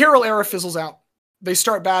 The Carroll era fizzles out. They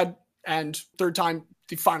start bad, and 3rd time,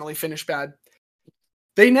 they finally finish bad.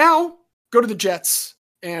 They now go to the Jets.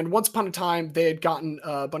 And once upon a time, they had gotten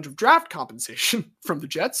a bunch of draft compensation from the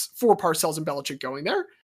Jets for Parcells and Belichick going there.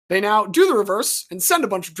 They now do the reverse and send a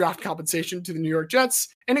bunch of draft compensation to the New York Jets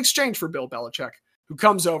in exchange for Bill Belichick, who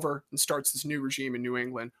comes over and starts this new regime in New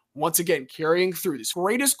England, once again carrying through this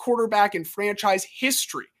greatest quarterback in franchise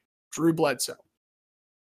history, Drew Bledsoe.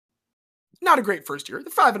 Not a great first year.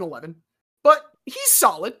 They're 5-11, but he's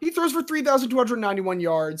solid. He throws for 3,291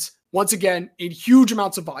 yards. Once again, in huge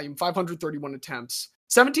amounts of volume, 531 attempts,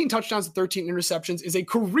 17 touchdowns and 13 interceptions is a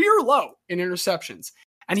career low in interceptions.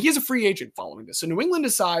 And he is a free agent following this. So New England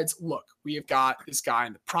decides, look, we have got this guy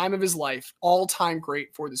in the prime of his life, all-time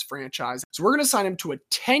great for this franchise. So we're going to sign him to a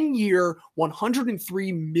 10-year,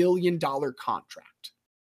 $103 million contract.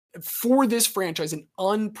 For this franchise, an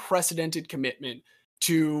unprecedented commitment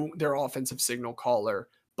to their offensive signal caller.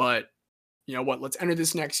 But you know what? Let's enter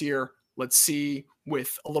this next year. Let's see,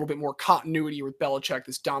 with a little bit more continuity with Belichick,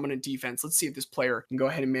 this dominant defense. Let's see if this player can go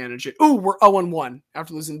ahead and manage it. Ooh, we're 0-1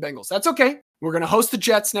 after losing the Bengals. That's okay. We're going to host the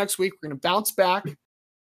Jets next week. We're going to bounce back.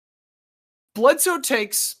 Bledsoe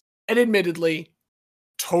takes an admittedly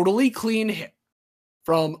totally clean hit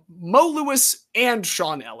from Mo Lewis and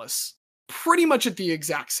Sean Ellis pretty much at the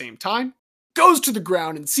exact same time, goes to the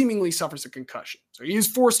ground and seemingly suffers a concussion. So he is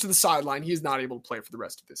forced to the sideline. He is not able to play for the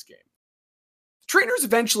rest of this game. Trainers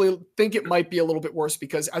eventually think it might be a little bit worse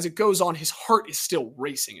because as it goes on, his heart is still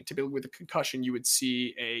racing. And typically with a concussion, you would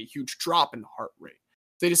see a huge drop in the heart rate.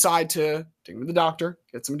 They decide to take him to the doctor,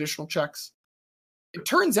 get some additional checks. It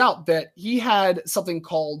turns out that he had something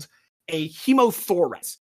called a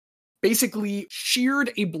hemothorax, basically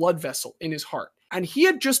sheared a blood vessel in his heart. And he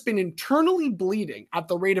had just been internally bleeding at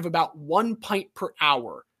the rate of about 1 pint per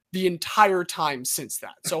hour the entire time since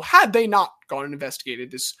that. So had they not gone and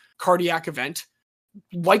investigated this cardiac event,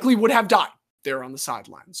 likely would have died there on the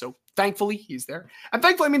sideline. So thankfully, he's there. And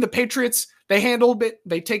thankfully, I mean, the Patriots, they handle it.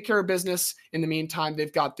 They take care of business. In the meantime,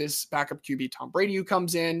 they've got this backup QB, Tom Brady, who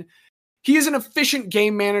comes in. He is an efficient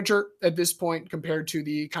game manager at this point compared to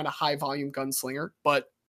the kind of high-volume gunslinger, but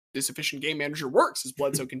this efficient game manager works as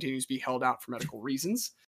Bledsoe continues to be held out for medical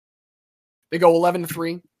reasons. They go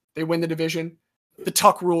 11-3. They win the division. The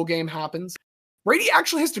Tuck rule game happens. Brady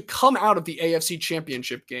actually has to come out of the AFC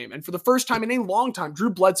Championship game, and for the first time in a long time, Drew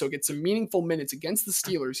Bledsoe gets some meaningful minutes against the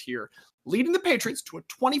Steelers here, leading the Patriots to a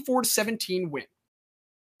 24-17 win.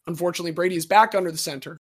 Unfortunately, Brady is back under the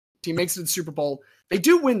center. Team makes it to the Super Bowl. They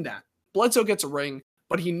do win that. Bledsoe gets a ring,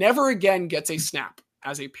 but he never again gets a snap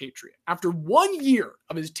as a Patriot. After 1 year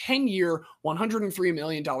of his 10-year, $103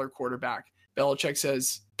 million quarterback, Belichick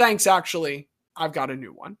says, thanks, actually, I've got a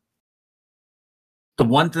new one. The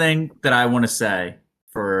one thing that I want to say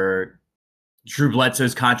for Drew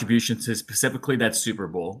Bledsoe's contribution to specifically that Super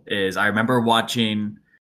Bowl is I remember watching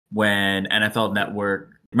when NFL Network,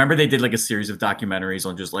 remember they did like a series of documentaries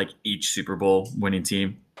on just like each Super Bowl winning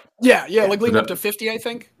team? Yeah, like leading up to 50, I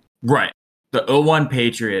think. Right. The 0-1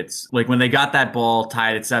 Patriots, like when they got that ball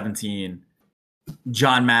tied at 17,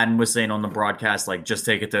 John Madden was saying on the broadcast, like, just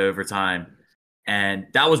take it to overtime. And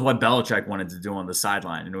that was what Belichick wanted to do on the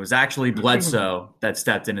sideline. And it was actually Bledsoe that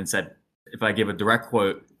stepped in and said, if I give a direct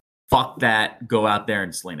quote, fuck that, go out there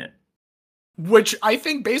and sling it. Which I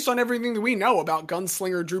think, based on everything that we know about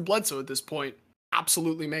gunslinger Drew Bledsoe at this point,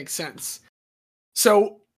 absolutely makes sense.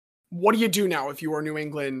 So what do you do now if you are New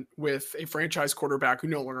England with a franchise quarterback who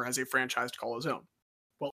no longer has a franchise to call his own?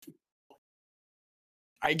 Well,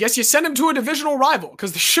 I guess you send him to a divisional rival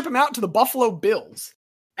because they ship him out to the Buffalo Bills.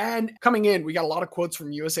 And coming in, we got a lot of quotes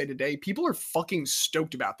from USA Today. People are fucking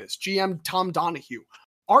stoked about this. GM Tom Donahue.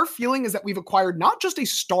 Our feeling is that we've acquired not just a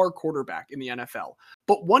star quarterback in the NFL,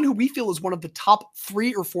 but one who we feel is one of the top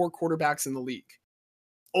 3 or 4 quarterbacks in the league.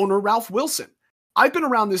 Owner Ralph Wilson. I've been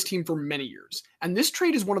around this team for many years, and this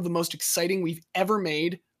trade is one of the most exciting we've ever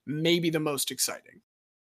made, maybe the most exciting.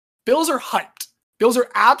 Bills are hyped. Bills are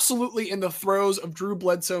absolutely in the throes of Drew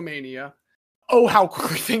Bledsoe mania. Oh, how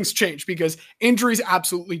quickly things change because injuries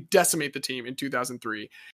absolutely decimate the team in 2003.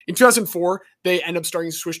 In 2004, they end up starting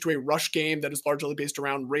to switch to a rush game that is largely based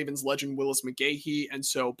around Ravens legend Willis McGahee, and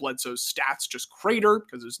so Bledsoe's stats just crater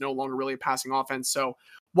because there's no longer really a passing offense. So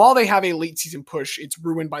while they have a late season push, it's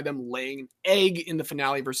ruined by them laying an egg in the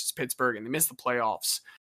finale versus Pittsburgh, and they miss the playoffs.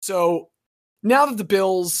 So now that the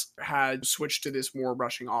Bills had switched to this more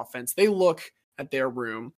rushing offense, they look at their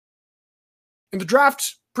room. In the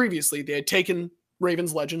draft previously, they had taken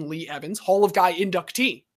Ravens legend Lee Evans, Hall of Guy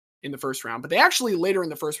inductee, in the first round. But they actually later in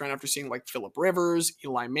the first round, after seeing like Phillip Rivers,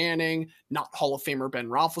 Eli Manning, not Hall of Famer Ben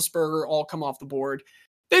Roethlisberger all come off the board,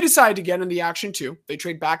 they decided to get in the action too. They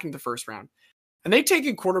trade back into the first round. And they take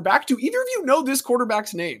a quarterback. Do either of you know this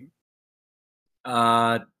quarterback's name?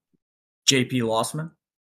 JP Lossman.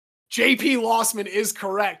 JP Lossman is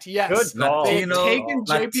correct. Yes. Good call. They have taken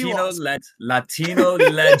JP Lossman. Latino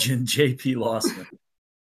legend JP Lossman.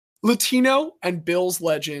 Latino and Bills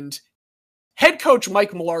legend, head coach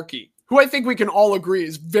Mike Mularkey, who I think we can all agree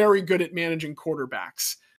is very good at managing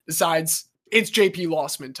quarterbacks. Besides, it's JP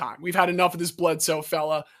Lossman time. We've had enough of this Bledsoe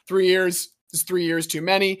fella. 3 years is 3 years too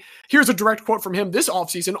many. Here's a direct quote from him this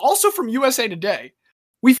offseason, also from USA Today.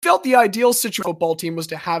 We felt the ideal situation football team was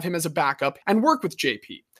to have him as a backup and work with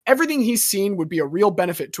JP. Everything he's seen would be a real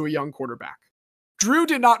benefit to a young quarterback. Drew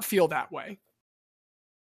did not feel that way.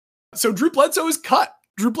 So Drew Bledsoe is cut.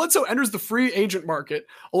 Drew Bledsoe enters the free agent market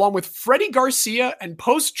along with Freddie Garcia and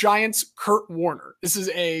post-Giants Kurt Warner. This is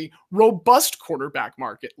a robust quarterback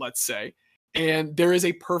market, let's say, and there is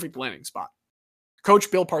a perfect landing spot.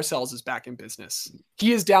 Coach Bill Parcells is back in business.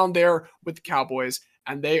 He is down there with the Cowboys,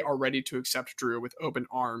 and they are ready to accept Drew with open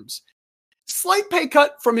arms. Slight pay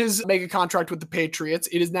cut from his mega contract with the Patriots.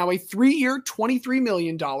 It is now a 3-year, $23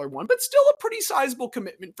 million one, but still a pretty sizable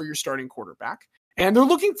commitment for your starting quarterback. And they're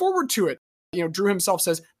looking forward to it. You know, Drew himself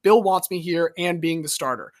says, Bill wants me here and being the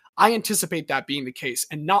starter. I anticipate that being the case,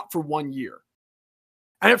 and not for 1 year.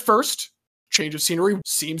 And at first, change of scenery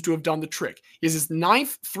seems to have done the trick. He has his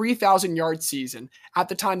 9th 3,000-yard season at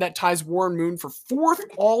the time that ties Warren Moon for 4th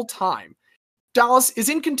all-time. Dallas is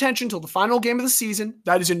in contention till the final game of the season.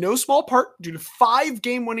 That is in no small part due to 5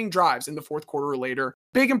 game-winning drives in the fourth quarter or later.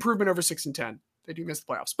 Big improvement over 6-10. They do miss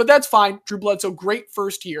the playoffs, but that's fine. Drew Bledsoe, great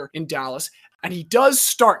first year in Dallas, and he does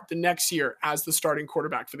start the next year as the starting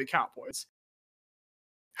quarterback for the Cowboys.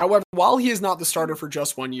 However, while he is not the starter for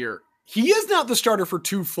just 1 year, he is not the starter for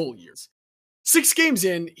 2 full years. 6 games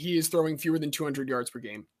in, he is throwing fewer than 200 yards per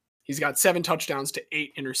game. He's got 7 touchdowns to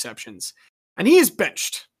 8 interceptions, and he is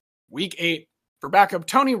benched week 8 for backup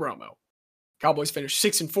Tony Romo. Cowboys finished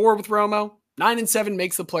 6-4 with Romo. 9-7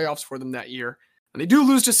 makes the playoffs for them that year. And they do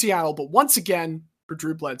lose to Seattle, but once again, for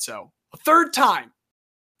Drew Bledsoe, a third time,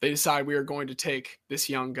 they decide we are going to take this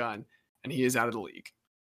young gun, and he is out of the league.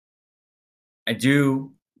 I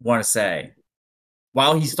do want to say,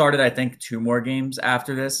 while he started, I think, 2 more games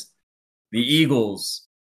after this, the Eagles,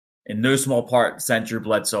 in no small part, sent Drew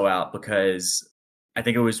Bledsoe out because I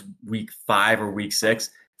think it was week 5 or week 6.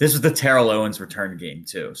 This was the Terrell Owens return game,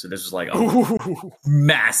 too. So this was like a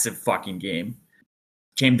massive fucking game.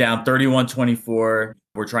 Came down 31-24.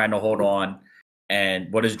 We're trying to hold on.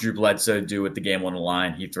 And what does Drew Bledsoe do with the game on the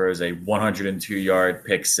line? He throws a 102-yard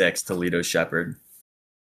pick 6 to Lito Shepherd.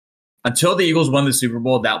 Until the Eagles won the Super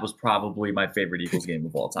Bowl, that was probably my favorite Eagles game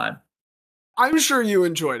of all time. I'm sure you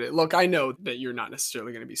enjoyed it. Look, I know that you're not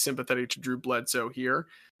necessarily going to be sympathetic to Drew Bledsoe here,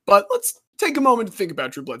 but let's take a moment to think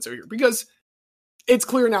about Drew Bledsoe here, because it's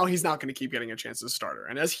clear now he's not going to keep getting a chance as a starter.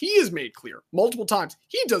 And as he has made clear multiple times,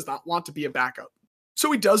 he does not want to be a backup.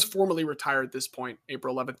 So he does formally retire at this point,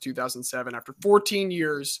 April 11th, 2007, after 14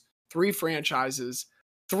 years, 3 franchises,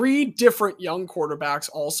 3 different young quarterbacks,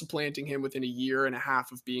 all supplanting him within a year and a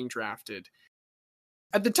half of being drafted.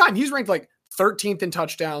 At the time, he's ranked like 13th in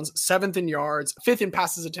touchdowns, 7th in yards, 5th in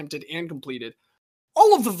passes attempted and completed.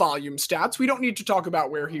 All of the volume stats, we don't need to talk about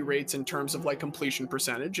where he rates in terms of like completion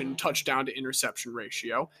percentage and touchdown to interception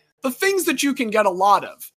ratio. The things that you can get a lot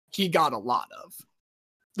of, he got a lot of.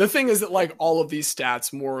 The thing is that like all of these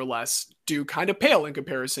stats more or less do kind of pale in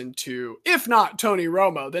comparison to, if not Tony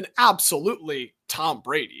Romo, then absolutely Tom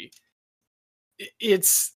Brady.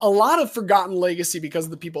 It's a lot of forgotten legacy because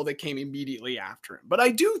of the people that came immediately after him. But I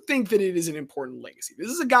do think that it is an important legacy. This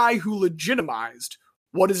is a guy who legitimized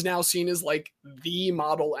what is now seen as like the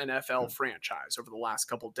model NFL franchise over the last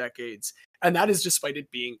couple decades. And that is despite it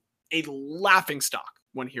being a laughingstock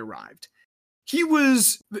when he arrived.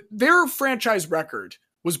 Their franchise record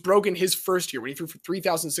was broken his first year when he threw for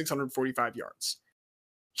 3,645 yards.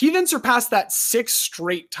 He then surpassed that 6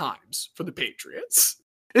 straight times for the Patriots.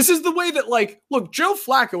 This is the way that, like, look, Joe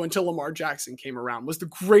Flacco until Lamar Jackson came around was the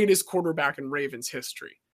greatest quarterback in Ravens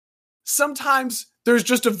history. Sometimes there's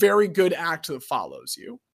just a very good act that follows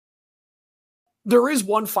you. There is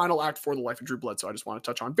one final act for the life of Drew Bledsoe I just want to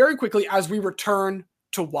touch on very quickly as we return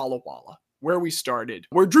to Walla Walla, where we started,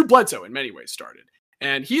 where Drew Bledsoe in many ways started.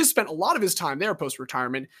 And he has spent a lot of his time there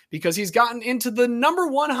post-retirement because he's gotten into the number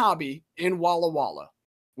 1 hobby in Walla Walla,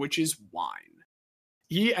 which is wine.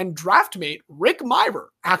 He and draftmate Rick Myrer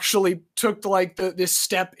actually took this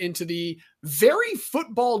step into the very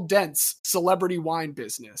football-dense celebrity wine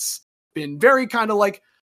business. Been very kind of like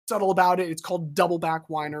subtle about it. It's called Doubleback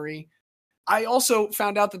Winery. I also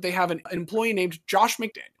found out that they have an employee named Josh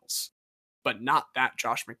McDaniels, but not that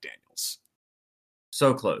Josh McDaniels.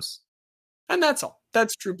 So close. And that's all.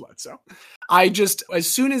 That's Drew Bledsoe.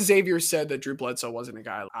 As soon as Xavier said that Drew Bledsoe wasn't a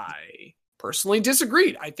guy, I personally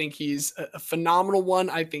disagreed. I think he's a phenomenal one.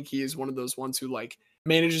 I think he is one of those ones who like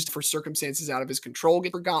manages for circumstances out of his control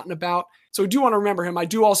get forgotten about. So I do want to remember him. I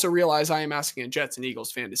do also realize I am asking a Jets and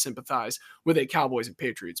Eagles fan to sympathize with a Cowboys and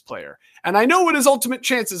Patriots player. And I know what his ultimate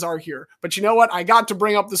chances are here, but you know what? I got to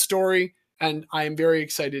bring up the story, and I am very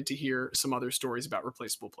excited to hear some other stories about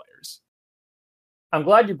replaceable players. I'm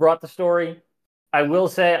glad you brought the story. I will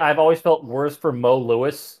say I've always felt worse for Mo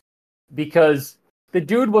Lewis because the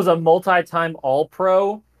dude was a multi-time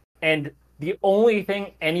All-Pro, and the only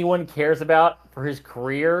thing anyone cares about for his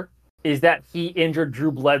career is that he injured Drew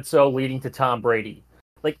Bledsoe, leading to Tom Brady.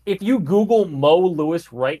 Like, if you Google Mo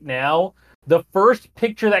Lewis right now, the first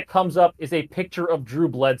picture that comes up is a picture of Drew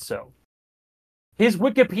Bledsoe. His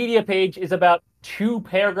Wikipedia page is about 2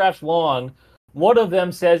 paragraphs long. One of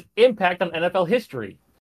them says, impact on NFL history.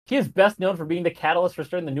 He is best known for being the catalyst for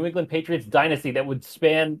starting the New England Patriots dynasty that would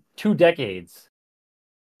span 2 decades.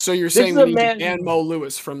 So you're saying we need to ban Mo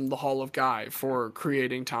Lewis from the Hall of Guy for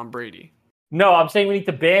creating Tom Brady? No, I'm saying we need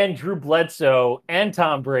to ban Drew Bledsoe and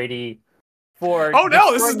Tom Brady for... Oh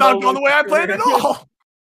no, this is not going the way I planned at all.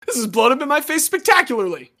 This is blown up in my face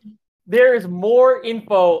spectacularly. There is more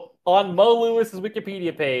info on Mo Lewis's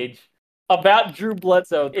Wikipedia page about Drew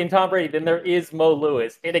Bledsoe and Tom Brady than there is Mo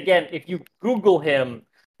Lewis. And again, if you Google him,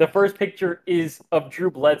 the first picture is of Drew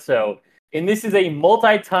Bledsoe. And this is a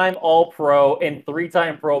multi-time All-Pro and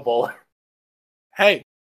 3-time Pro Bowler. Hey,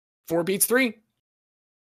 4 beats 3.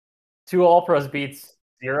 2 All-Pros beats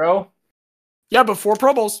 0. Yeah, but 4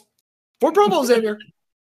 Pro Bowls. 4 Pro Bowls, Xavier.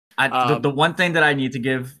 The one thing that I need to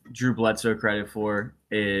give Drew Bledsoe credit for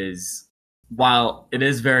is, while it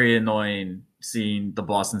is very annoying seeing the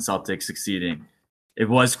Boston Celtics succeeding, it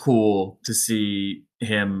was cool to see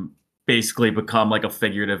him basically become like a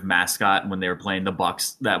figurative mascot when they were playing the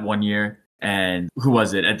Bucks that one year. And who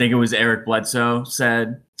was it? I think it was Eric Bledsoe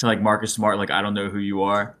said to like Marcus Smart, like, I don't know who you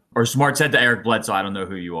are. Or Smart said to Eric Bledsoe, I don't know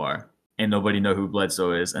who you are. And nobody know who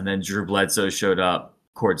Bledsoe is. And then Drew Bledsoe showed up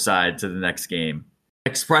courtside to the next game,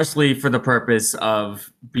 expressly for the purpose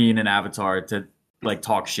of being an avatar to like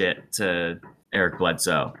talk shit to Eric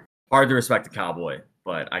Bledsoe. Hard to respect a Cowboy,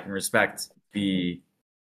 but I can respect the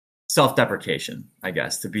self-deprecation, I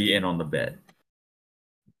guess, to be in on the bit.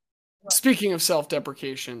 Speaking of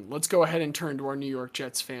self-deprecation, let's go ahead and turn to our New York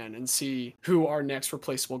Jets fan and see who our next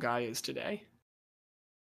replaceable guy is today.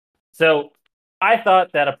 So I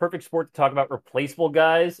thought that a perfect sport to talk about replaceable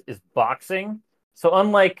guys is boxing. So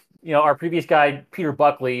unlike, our previous guy, Peter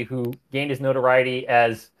Buckley, who gained his notoriety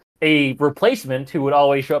as a replacement who would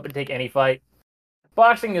always show up and take any fight,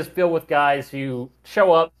 boxing is filled with guys who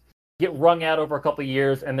show up, get wrung out over a couple of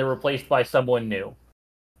years, and they're replaced by someone new.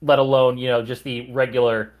 Let alone, just the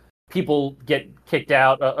regular people get kicked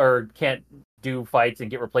out or can't do fights and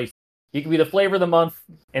get replaced. You can be the flavor of the month,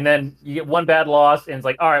 and then you get one bad loss, and it's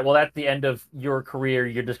like, all right, well, that's the end of your career.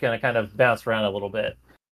 You're just going to kind of bounce around a little bit.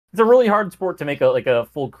 It's a really hard sport to make a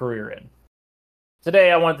full career in.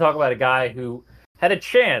 Today, I want to talk about a guy who had a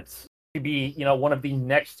chance to be, one of the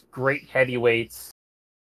next great heavyweights,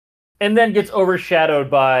 and then gets overshadowed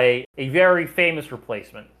by a very famous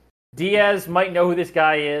replacement. Diaz might know who this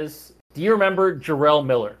guy is. Do you remember Jarrell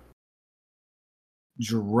Miller?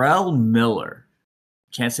 Jarrell Miller.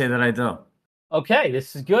 Can't say that I do. Okay,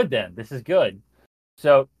 this is good then. This is good.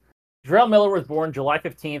 So, Jarrell Miller was born July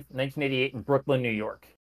 15th, 1988 in Brooklyn, New York.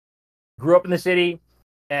 Grew up in the city,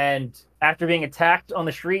 and after being attacked on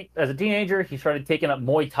the street as a teenager, he started taking up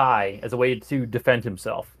Muay Thai as a way to defend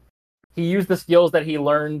himself. He used the skills that he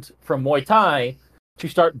learned from Muay Thai to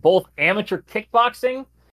start both amateur kickboxing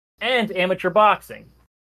and amateur boxing.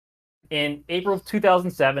 In April of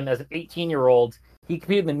 2007, as an 18-year-old, he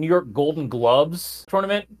competed in the New York Golden Gloves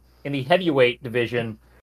tournament in the heavyweight division,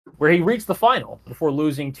 where he reached the final before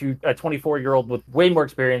losing to a 24-year-old with way more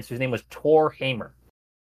experience whose name was Tor Hamer.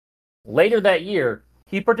 Later that year,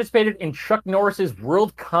 he participated in Chuck Norris's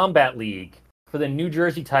World Combat League for the New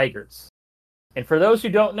Jersey Tigers. And for those who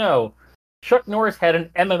don't know, Chuck Norris had an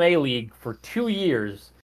MMA league for 2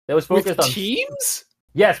 years that was focused on teams?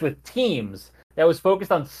 Yes, with teams that was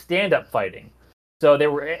focused on stand-up fighting. So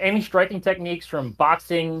there were any striking techniques from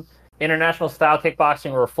boxing, international style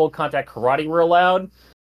kickboxing, or full contact karate were allowed,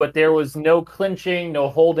 but there was no clinching, no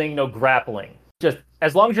holding, no grappling. Just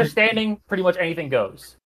as long as you're standing, pretty much anything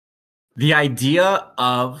goes. The idea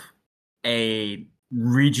of a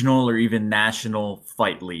regional or even national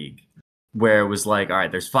fight league where it was like, all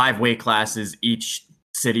right, there's 5 weight classes, each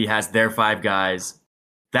city has their 5 guys,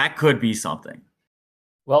 that could be something.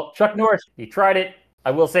 Well, Chuck Norris, he tried it.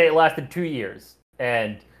 I will say it lasted 2 years.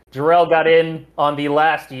 And Jarrell got in on the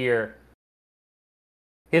last year.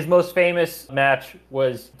 His most famous match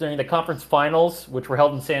was during the conference finals, which were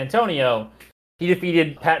held in San Antonio. He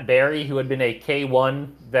defeated Pat Barry, who had been a K1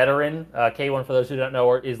 veteran. K1, for those who don't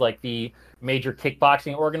know, is like the major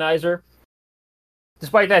kickboxing organizer.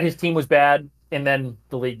 Despite that, his team was bad, and then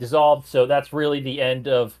the league dissolved. So that's really the end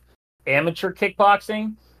of amateur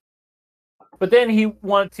kickboxing. But then he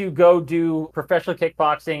wanted to go do professional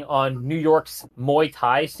kickboxing on New York's Muay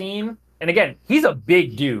Thai scene. And again, he's a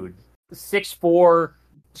big dude, 6'4",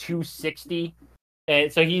 260.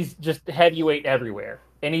 And so he's just heavyweight everywhere.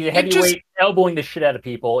 And he's a heavyweight elbowing the shit out of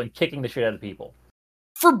people and kicking the shit out of people.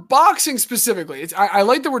 For boxing specifically, I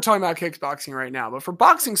like that we're talking about kickboxing right now, but for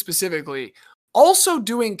boxing specifically, also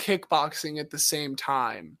doing kickboxing at the same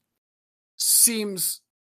time seems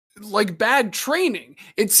like bad training.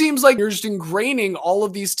 It seems like you're just ingraining all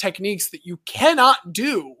of these techniques that you cannot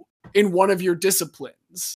do in one of your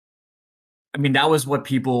disciplines. I mean, that was what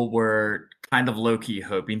people were kind of low-key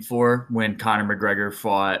hoping for when Conor McGregor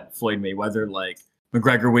fought Floyd Mayweather. Like,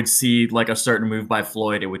 McGregor would see like a certain move by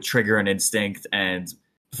Floyd, it would trigger an instinct, and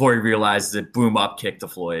before he realizes it, boom, up kick to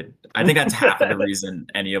Floyd. I think that's half of the reason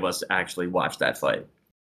any of us actually watched that fight.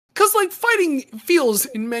 Because like fighting feels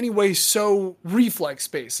in many ways so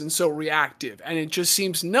reflex-based and so reactive, and it just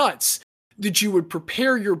seems nuts that you would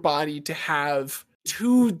prepare your body to have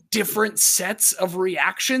two different sets of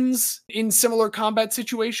reactions in similar combat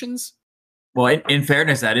situations. Well, in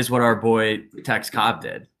fairness, that is what our boy Tex Cobb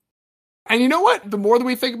did. And you know what? The more that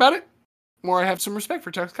we think about it, the more I have some respect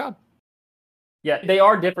for Tex Cobb. Yeah, they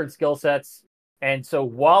are different skill sets. And so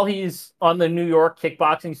while he's on the New York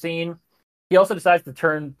kickboxing scene, he also decides to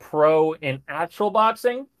turn pro in actual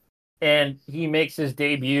boxing. And he makes his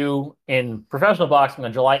debut in professional boxing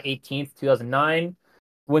on July 18th, 2009.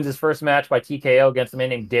 Wins his first match by TKO against a man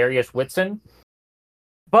named Darius Whitson.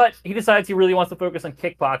 But he decides he really wants to focus on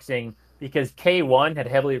kickboxing because K1 had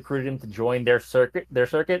heavily recruited him to join their circuit.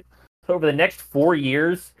 So over the next 4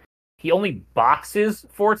 years, he only boxes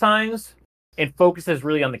 4 times and focuses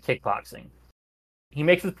really on the kickboxing. He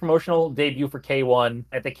makes his promotional debut for K1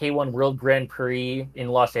 at the K1 World Grand Prix in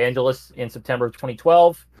Los Angeles in September of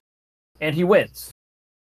 2012, and he wins.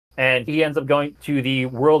 And he ends up going to the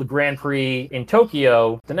World Grand Prix in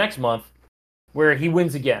Tokyo the next month, where he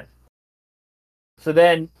wins again. So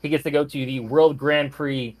then he gets to go to the World Grand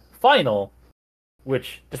Prix final,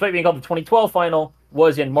 which, despite being called the 2012 final,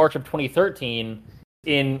 was in March of 2013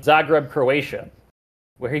 in Zagreb, Croatia,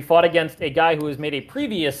 where he fought against a guy who has made a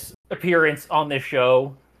previous appearance on this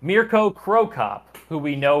show, Mirko Cro Cop, who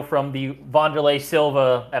we know from the Wanderlei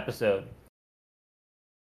Silva episode.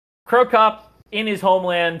 Cro Cop, in his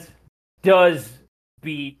homeland, does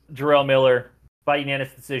beat Jarrell Miller by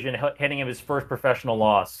unanimous decision, handing him his first professional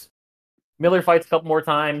loss. Miller fights a couple more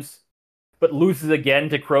times, but loses again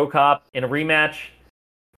to Cro Cop in a rematch.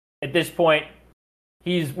 At this point,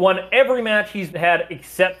 he's won every match he's had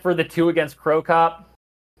except for the 2 against Cro Cop.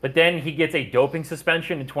 But then he gets a doping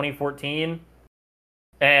suspension in 2014.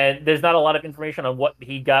 And there's not a lot of information on what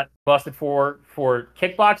he got busted for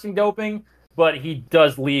kickboxing doping, but he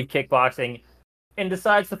does leave kickboxing and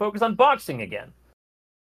decides to focus on boxing again.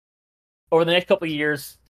 Over the next couple of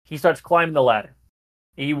years, he starts climbing the ladder.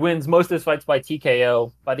 He wins most of his fights by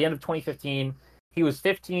TKO. By the end of 2015, he was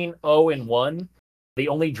 15-0-1. The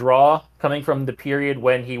only draw coming from the period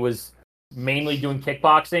when he was mainly doing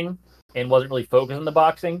kickboxing and wasn't really focused on the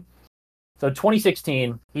boxing. So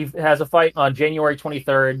 2016, he has a fight on January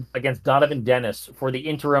 23rd against Donovan Dennis for the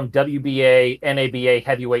interim WBA, NABA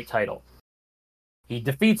heavyweight title. He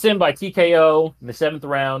defeats him by TKO in the 7th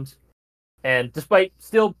round. And despite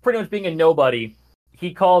still pretty much being a nobody,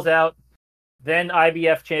 he calls out then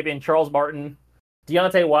IBF champion Charles Martin,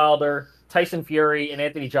 Deontay Wilder, Tyson Fury, and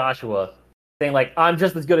Anthony Joshua, saying like, I'm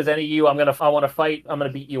just as good as any of you. I want to fight. I'm going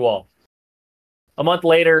to beat you all. A month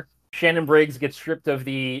later, Shannon Briggs gets stripped of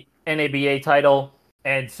the NABA title,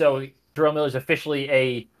 and so Jarrell Miller is officially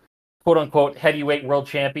a quote-unquote heavyweight world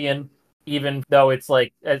champion, even though it's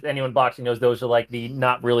like, as anyone boxing knows, those are like the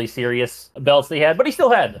not really serious belts they had, but he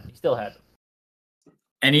still had them.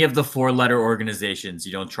 Any of the 4-letter organizations,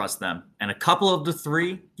 you don't trust them. And a couple of the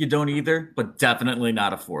 3, you don't either, but definitely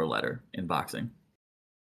not a 4-letter in boxing.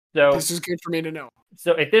 So this is good for me to know.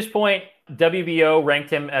 So at this point, WBO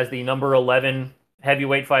ranked him as the number 11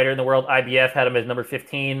 heavyweight fighter in the world. IBF had him as number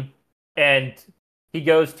 15. And he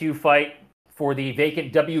goes to fight for the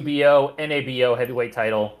vacant WBO, NABO heavyweight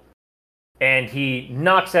title. And he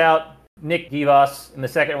knocks out Nick Givas in the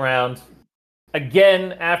 2nd round.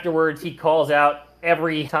 Again, afterwards, he calls out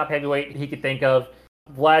every top heavyweight he could think of.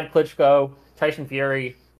 Vlad Klitschko, Tyson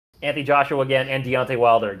Fury, Anthony Joshua again, and Deontay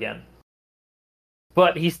Wilder again.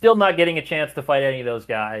 But he's still not getting a chance to fight any of those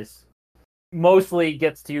guys. Mostly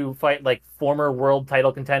gets to fight like former world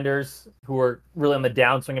title contenders who are really on the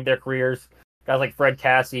downswing of their careers. Guys like Fred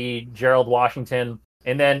Cassie, Gerald Washington.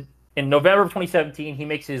 And then in November of 2017, he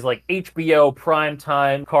makes his like HBO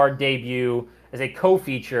primetime card debut as a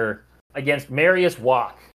co-feature against Marius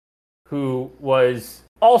Wack, who was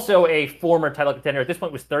also a former title contender. At this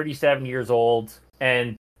point was 37 years old.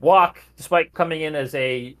 And Wack, despite coming in as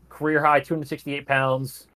a career-high 268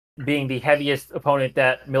 pounds, being the heaviest opponent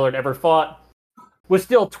that Miller had ever fought, was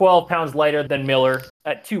still 12 pounds lighter than Miller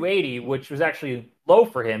at 280, which was actually low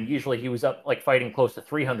for him. Usually he was up like fighting close to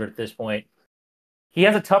 300 at this point. He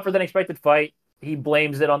has a tougher than expected fight. He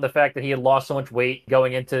blames it on the fact that he had lost so much weight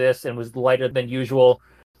going into this and was lighter than usual.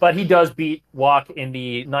 But he does beat Wack in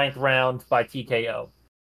the 9th round by TKO.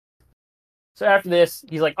 So after this,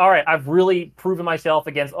 he's like, all right, I've really proven myself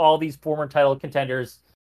against all these former title contenders.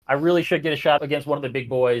 I really should get a shot against one of the big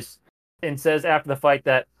boys. And says after the fight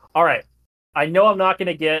that, all right, I know I'm not going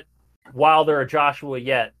to get Wilder or Joshua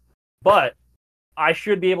yet, but I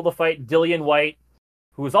should be able to fight Dillian White,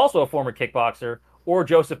 who is also a former kickboxer, or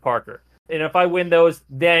Joseph Parker. And if I win those,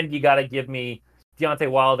 then you got to give me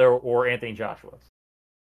Deontay Wilder or Anthony Joshua.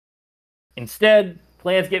 Instead,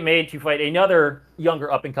 plans get made to fight another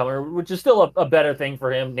younger up-and-comer, which is still a better thing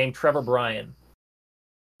for him, named Trevor Bryan.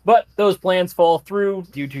 But those plans fall through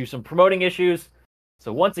due to some promoting issues.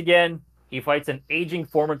 So once again, he fights an aging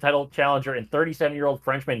former title challenger and 37-year-old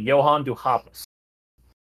Frenchman, Johan Duhaupas.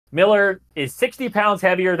 Miller is 60 pounds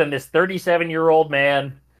heavier than this 37-year-old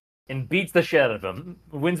man and beats the shit out of him.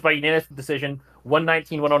 Wins by unanimous decision,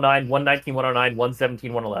 119-109, 119-109,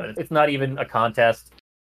 117-111. It's not even a contest.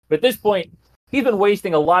 But at this point, he's been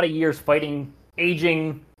wasting a lot of years fighting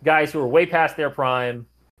aging guys who are way past their prime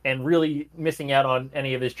and really missing out on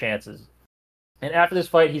any of his chances. And after this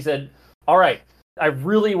fight, he said, all right, I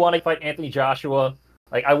really want to fight Anthony Joshua.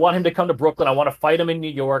 Like, I want him to come to Brooklyn. I want to fight him in New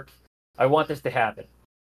York. I want this to happen.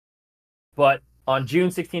 But on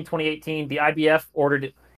June 16, 2018, the IBF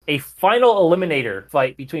ordered a final eliminator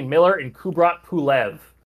fight between Miller and Kubrat Pulev.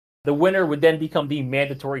 The winner would then become the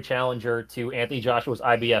mandatory challenger to Anthony Joshua's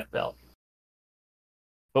IBF belt.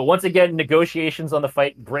 But once again, negotiations on the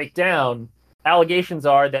fight break down. Allegations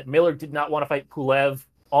are that Miller did not want to fight Pulev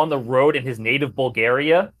on the road in his native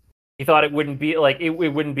Bulgaria. He thought it wouldn't be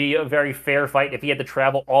it wouldn't be a very fair fight if he had to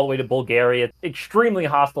travel all the way to Bulgaria. Extremely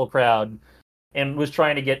hostile crowd, and was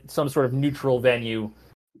trying to get some sort of neutral venue.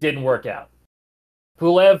 Didn't work out.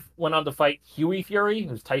 Pulev went on to fight Huey Fury,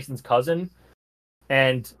 who's Tyson's cousin,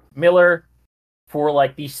 and Miller, for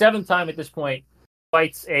like the 7th time at this point,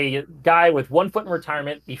 fights a guy with 1 foot in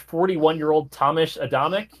retirement, the 41-year-old Tomasz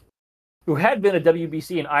Adamek, who had been a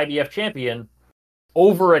WBC and IBF champion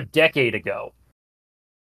over a decade ago.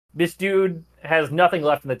 This dude has nothing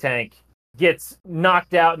left in the tank, gets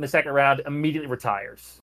knocked out in the 2nd round, immediately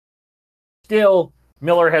retires. Still,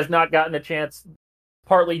 Miller has not gotten a chance,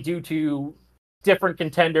 partly due to different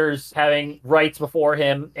contenders having rights before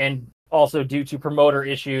him, and also due to promoter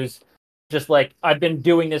issues. Just like, I've been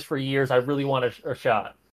doing this for years, I really want a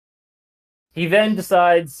shot. He then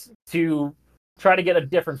decides to try to get a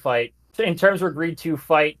different fight. In terms, were agreed to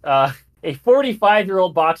fight a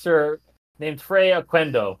 45-year-old boxer named Frei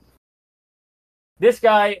Oquendo. This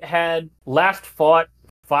guy had last fought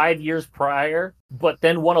 5 years prior, but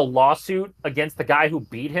then won a lawsuit against the guy who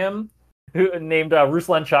beat him, named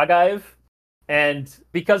Ruslan Chagaev. And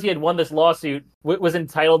because he had won this lawsuit, was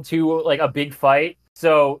entitled to like a big fight.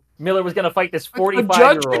 So Miller was going to fight this 45-year-old. A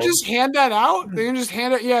judge could just hand that out? They can just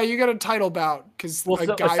hand it, yeah, you got a title bout.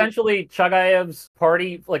 Essentially, Chagaev's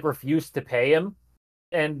party like refused to pay him.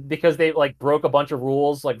 And because they like broke a bunch of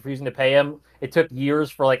rules, like refusing to pay him, it took years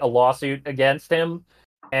for like a lawsuit against him.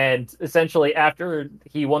 And essentially, after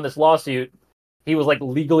he won this lawsuit, he was like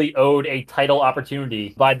legally owed a title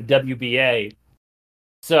opportunity by the WBA.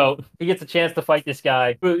 So he gets a chance to fight this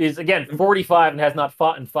guy who is, again, 45 and has not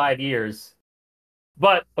fought in 5 years.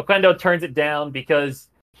 But Oquendo turns it down because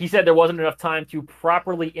he said there wasn't enough time to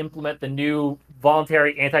properly implement the new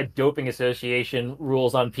Voluntary Anti-Doping Association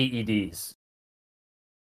rules on PEDs.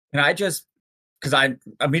 Can I just, because I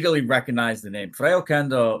immediately recognize the name. Frei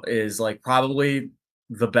Oquendo is like probably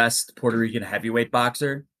the best Puerto Rican heavyweight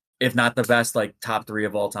boxer, if not the best, like top 3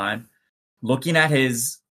 of all time. Looking at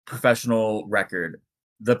his professional record,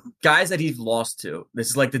 the guys that he's lost to, this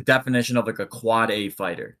is like the definition of like a quad A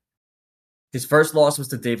fighter. His first loss was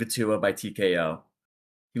to David Tua by TKO.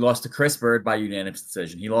 He lost to Chris Bird by unanimous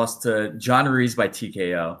decision. He lost to John Ruiz by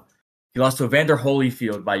TKO. He lost to Evander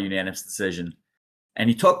Holyfield by unanimous decision. And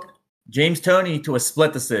he took James Toney to a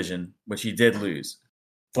split decision, which he did lose.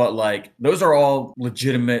 But like, those are all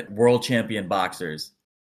legitimate world champion boxers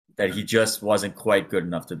that he just wasn't quite good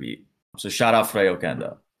enough to beat. So shout out Frey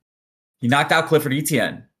Okendo. He knocked out Clifford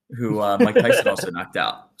Etienne, who Mike Tyson also knocked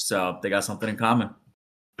out. So they got something in common.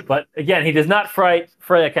 But again, he does not fight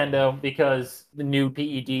Frey Okendo because the new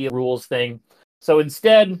PED rules thing. So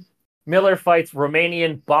instead, Miller fights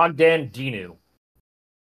Romanian Bogdan Dinu.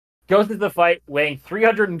 Goes into the fight weighing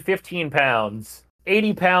 315 pounds,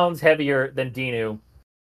 80 pounds heavier than Dinu.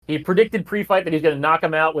 He predicted pre-fight that he's going to knock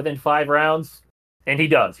him out within 5 rounds, and he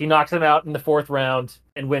does. He knocks him out in the 4th round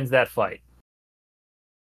and wins that fight.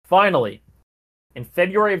 Finally, in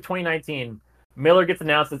February of 2019, Miller gets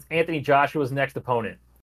announced as Anthony Joshua's next opponent,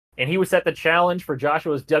 and he was set to challenge for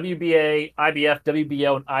Joshua's WBA, IBF,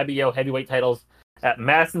 WBO, and IBO heavyweight titles at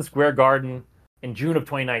Madison Square Garden in June of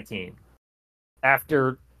 2019.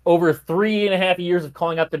 After over 3.5 years of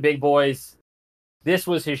calling out the big boys, this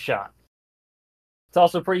was his shot. It's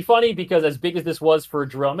also pretty funny because as big as this was for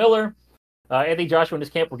Jarrell Miller, Anthony Joshua and his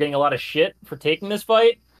camp were getting a lot of shit for taking this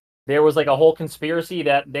fight. There was like a whole conspiracy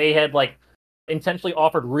that they had like intentionally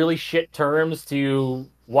offered really shit terms to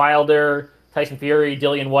Wilder, Tyson Fury,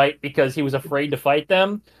 Dillian White because he was afraid to fight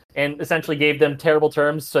them, and essentially gave them terrible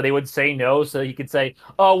terms so they would say no, so he could say,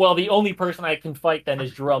 oh, well, the only person I can fight then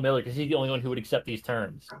is Jarrell Miller because he's the only one who would accept these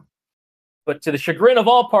terms. But to the chagrin of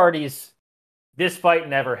all parties, this fight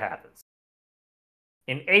never happens.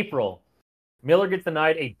 In April, Miller gets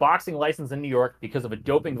denied a boxing license in New York because of a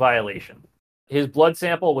doping violation. His blood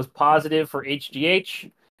sample was positive for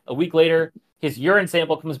HGH. A week later, his urine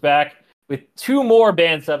sample comes back with 2 more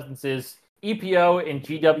banned substances, EPO and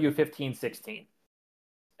GW1516.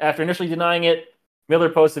 After initially denying it, Miller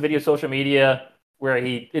posts a video on social media where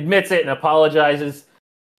he admits it and apologizes.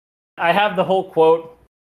 I have the whole quote.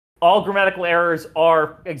 All grammatical errors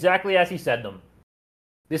are exactly as he said them.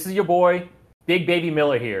 This is your boy, Big Baby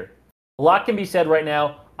Miller here. A lot can be said right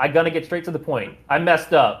now. I'm going to get straight to the point. I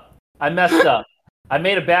messed up. I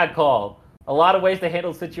made a bad call. A lot of ways to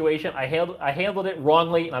handle the situation. I handled it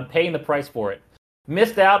wrongly, and I'm paying the price for it.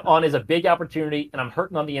 Missed out on is a big opportunity, and I'm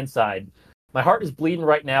hurting on the inside. My heart is bleeding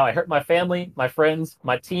right now. I hurt my family, my friends,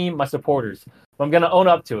 my team, my supporters. But I'm going to own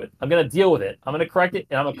up to it. I'm going to deal with it. I'm going to correct it,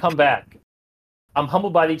 and I'm going to come back. I'm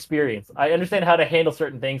humbled by the experience. I understand how to handle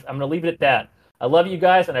certain things. I'm going to leave it at that. I love you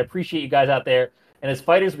guys, and I appreciate you guys out there. And as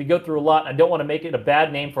fighters, we go through a lot. I don't want to make it a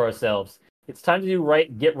bad name for ourselves. It's time to do right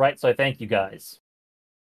and get right, so I thank you guys.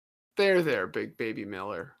 There, Big Baby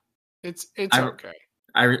Miller. It's okay.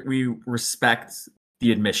 We respect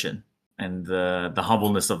the admission and the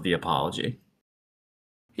humbleness of the apology.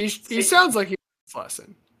 He sounds like he learned his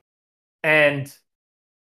lesson. And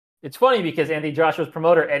it's funny because Anthony Joshua's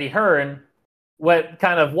promoter, Eddie Hearn, went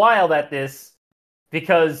kind of wild at this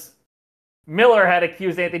because Miller had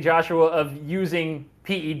accused Anthony Joshua of using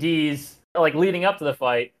PEDs like leading up to the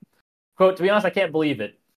fight. Quote, to be honest, I can't believe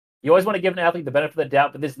it. You always want to give an athlete the benefit of the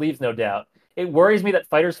doubt, but this leaves no doubt. It worries me that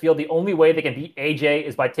fighters feel the only way they can beat AJ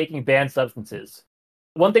is by taking banned substances.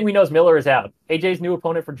 One thing we know is Miller is out. AJ's new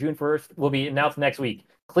opponent for June 1st will be announced next week.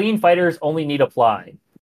 Clean fighters only need apply.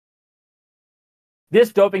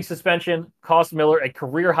 This doping suspension cost Miller a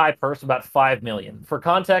career-high purse of about $5 million. For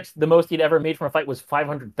context, the most he'd ever made from a fight was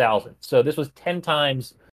 $500,000. So this was 10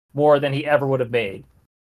 times more than he ever would have made.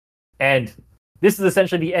 And this is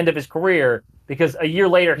essentially the end of his career because a year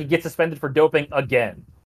later he gets suspended for doping again.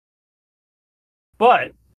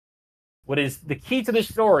 But what is the key to this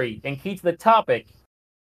story and key to the topic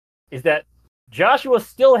is that Joshua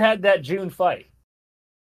still had that June fight.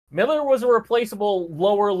 Miller was a replaceable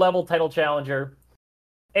lower-level title challenger.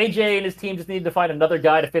 AJ and his team just needed to find another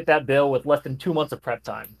guy to fit that bill with less than 2 months of prep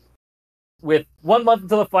time. With 1 month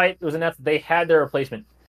until the fight, it was announced that they had their replacement.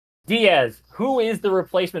 Diaz, who is the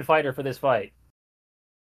replacement fighter for this fight?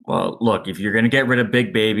 Well, look, if you're going to get rid of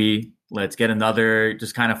Big Baby, let's get another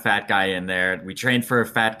just kind of fat guy in there. We trained for a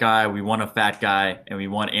fat guy, we want a fat guy, and we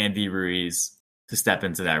want Andy Ruiz to step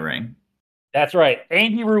into that ring. That's right,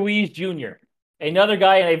 Andy Ruiz Jr., another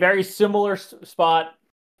guy in a very similar spot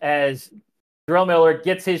as Jarrell Miller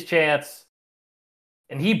gets his chance,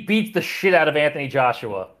 and he beats the shit out of Anthony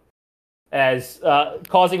Joshua, as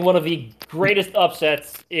causing one of the greatest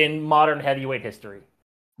upsets in modern heavyweight history.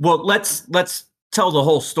 Well, let's tell the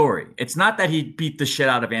whole story. It's not that he beat the shit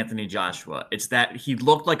out of Anthony Joshua. It's that he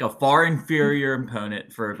looked like a far inferior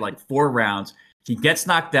opponent for like 4 rounds. He gets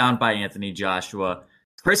knocked down by Anthony Joshua.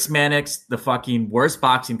 Chris Mannix, the fucking worst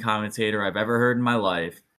boxing commentator I've ever heard in my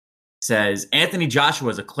life, says, Anthony Joshua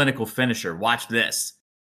is a clinical finisher. Watch this.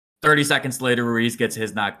 30 seconds later, Ruiz gets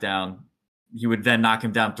his knockdown. He would then knock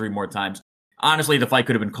him down 3 more times. Honestly, the fight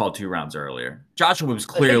could have been called 2 rounds earlier. Joshua was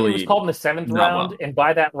I think clearly it was called in the 7th not round, well. and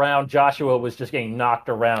by that round, Joshua was just getting knocked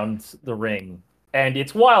around the ring. And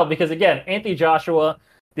it's wild because, again, Anthony Joshua,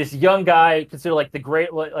 this young guy, considered like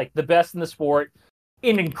the best in the sport,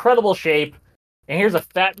 in incredible shape, and here's a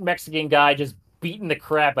fat Mexican guy just beating the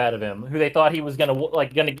crap out of him, who they thought he was gonna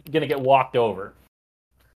get walked over.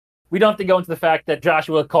 We don't have to go into the fact that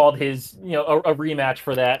Joshua called his a rematch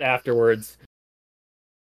for that afterwards.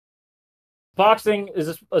 Boxing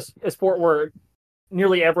is a sport where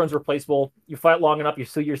nearly everyone's replaceable. You fight long enough, you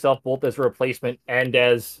see yourself both as a replacement and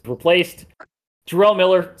as replaced. Jarrell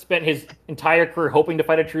Miller spent his entire career hoping to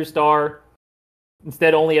fight a true star.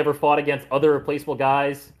 Instead, only ever fought against other replaceable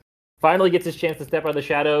guys. Finally gets his chance to step out of the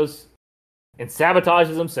shadows and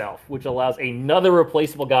sabotages himself, which allows another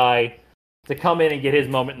replaceable guy to come in and get his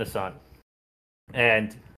moment in the sun.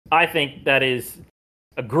 And I think that is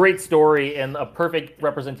a great story and a perfect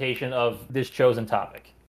representation of this chosen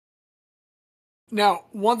topic. Now,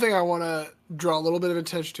 one thing I want to draw a little bit of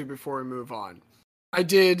attention to before we move on. I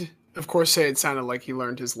did, of course, say it sounded like he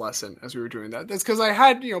learned his lesson as we were doing that. That's because I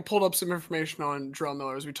had, pulled up some information on Jarrell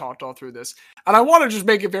Miller as we talked all through this. And I want to just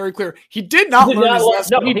make it very clear. He did not learn his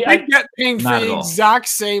lesson. No, he did get pinged for the exact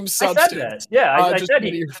same substance. I said that. Yeah,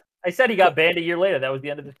 I said he got banned a year later. That was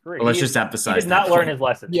the end of his career. Well, let's just emphasize he did not learn his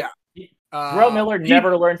lesson. Yeah. Jarrell Miller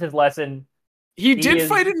never learned his lesson. He did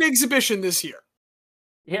fight an exhibition this year.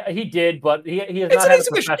 Yeah, he did, but he has it's not an had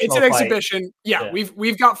exhibition. a professional It's an fight. exhibition. Yeah,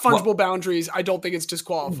 we've got fungible boundaries. I don't think it's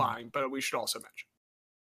disqualifying, but we should also mention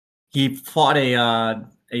he fought a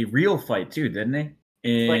real fight too, didn't he?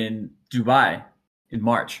 In Dubai in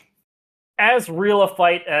March. As real a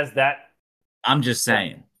fight as that. I'm just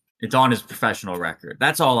saying. It's on his professional record.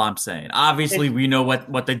 That's all I'm saying. Obviously, we know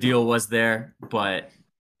what the deal was there, but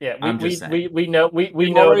yeah, we know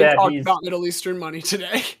that he's about Middle Eastern money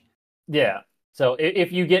today. Yeah. So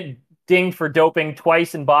if you get dinged for doping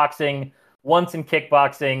twice in boxing, once in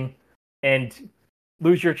kickboxing, and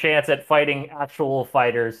lose your chance at fighting actual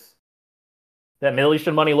fighters, that Middle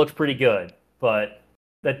Eastern money looks pretty good, but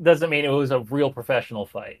that doesn't mean it was a real professional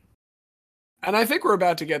fight. And I think we're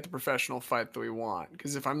about to get the professional fight that we want,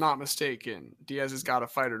 because if I'm not mistaken, Diaz has got a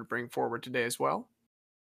fighter to bring forward today as well.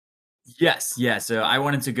 Yes. So I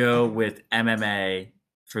wanted to go with MMA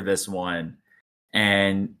for this one.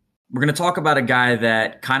 And we're going to talk about a guy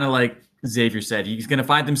that, kind of like Xavier said, he's going to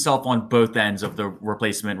find himself on both ends of the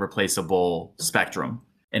replaceable spectrum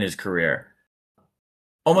in his career.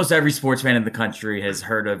 Almost every sports fan in the country has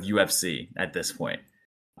heard of UFC at this point.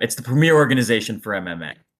 It's the premier organization for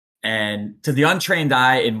MMA. And to the untrained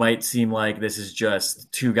eye, it might seem like this is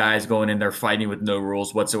just 2 guys going in there fighting with no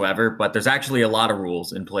rules whatsoever, but there's actually a lot of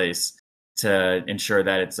rules in place to ensure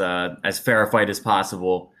that it's as fair a fight as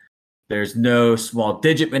possible. There's no small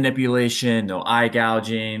digit manipulation, no eye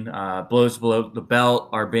gouging, blows below the belt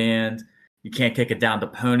are banned. You can't kick a downed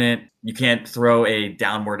opponent. You can't throw a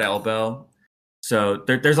downward elbow. So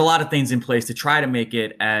there's a lot of things in place to try to make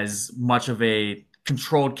it as much of a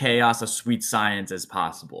controlled chaos, a sweet science as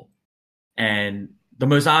possible. And the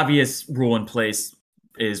most obvious rule in place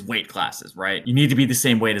is weight classes, right? You need to be the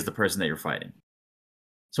same weight as the person that you're fighting.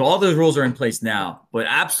 So all those rules are in place now, but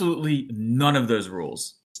absolutely none of those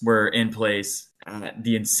rules were in place at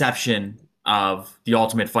the inception of the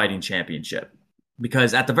Ultimate Fighting Championship.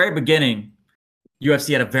 Because at the very beginning,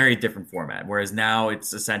 UFC had a very different format, whereas now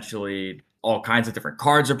it's essentially all kinds of different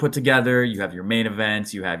cards are put together. You have your main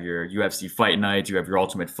events, you have your UFC fight nights, you have your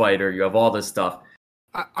Ultimate Fighter, you have all this stuff.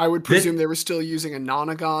 I would presume they were still using a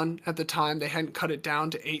nonagon at the time. They hadn't cut it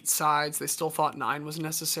down to 8 sides. They still thought 9 was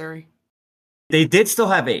necessary. They did still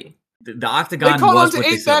have 8. The octagon they caught was on to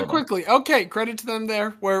what 8 that quickly. Okay, credit to them there,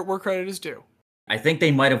 where credit is due. I think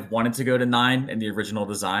they might have wanted to go to 9 in the original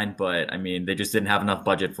design, but I mean, they just didn't have enough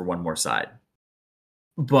budget for one more side.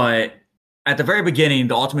 But at the very beginning,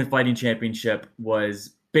 the Ultimate Fighting Championship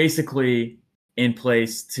was basically in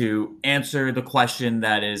place to answer the question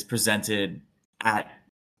that is presented at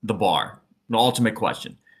the bar, the ultimate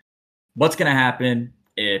question. What's going to happen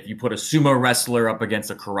if you put a sumo wrestler up against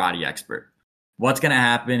a karate expert? What's going to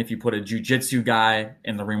happen if you put a jiu-jitsu guy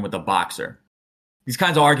in the ring with a boxer? These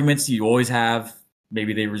kinds of arguments you always have.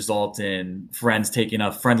 Maybe they result in friends taking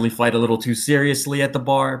a friendly fight a little too seriously at the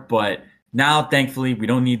bar, but now, thankfully, we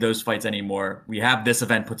don't need those fights anymore. We have this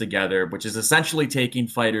event put together, which is essentially taking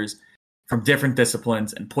fighters from different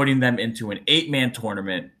disciplines and putting them into an 8-man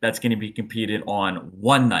tournament that's going to be competed on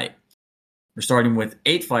one night. We're starting with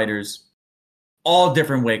 8 fighters, all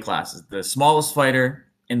different weight classes. The smallest fighter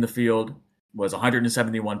in the field was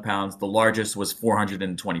 171 pounds. The largest was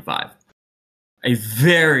 425. A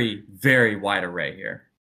very, very wide array here.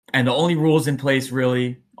 And the only rules in place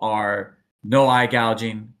really are no eye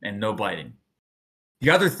gouging and no biting. The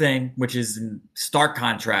other thing, which is in stark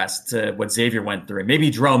contrast to what Xavier went through, and maybe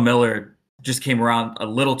Jarrell Miller just came around a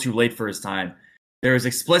little too late for his time. There is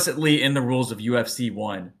explicitly in the rules of UFC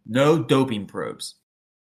 1, no doping probes.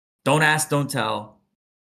 Don't ask, don't tell.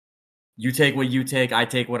 You take what you take, I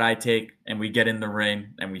take what I take, and we get in the ring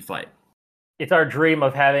and we fight. It's our dream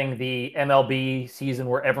of having the MLB season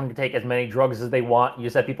where everyone can take as many drugs as they want. You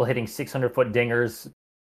just have people hitting 600-foot dingers.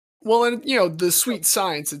 Well, and the sweet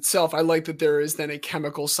science itself, I like that there is then a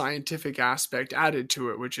chemical scientific aspect added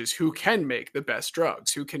to it, which is who can make the best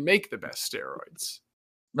drugs, who can make the best steroids.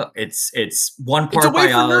 No, it's one part It's a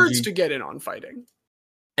way biology. for nerds to get in on fighting.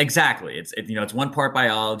 Exactly. It's one part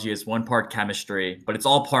biology, it's one part chemistry, but it's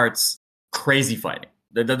all parts crazy fighting.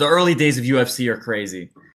 The early days of UFC are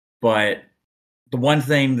crazy, but the one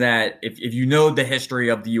thing that if you know the history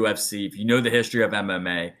of the UFC, if you know the history of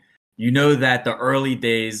MMA, you know that the early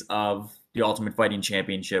days of the Ultimate Fighting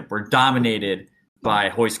Championship were dominated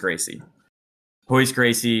by Royce Gracie. Royce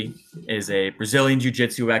Gracie is a Brazilian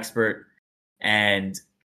jiu-jitsu expert, and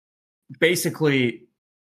basically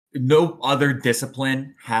no other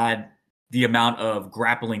discipline had the amount of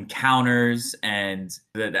grappling counters and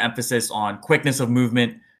the emphasis on quickness of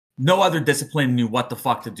movement. No other discipline knew what the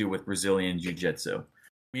fuck to do with Brazilian jiu-jitsu.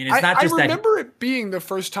 I mean, it's not just I remember it being the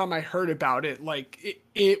first time I heard about it, like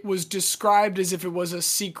it was described as if it was a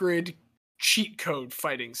secret cheat code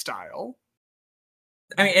fighting style.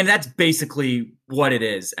 I mean, and that's basically what it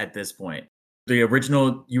is at this point. The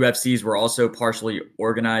original UFCs were also partially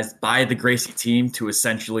organized by the Gracie team to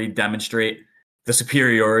essentially demonstrate the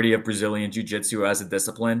superiority of Brazilian jiu-jitsu as a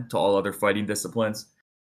discipline to all other fighting disciplines.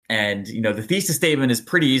 And, the thesis statement is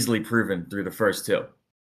pretty easily proven through the first two.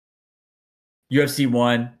 UFC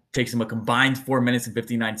 1 takes him a combined 4 minutes and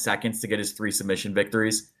 59 seconds to get his 3 submission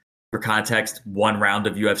victories. For context, 1 round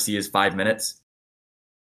of UFC is 5 minutes.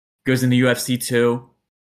 Goes into UFC 2,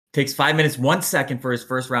 takes 5 minutes, 1 second for his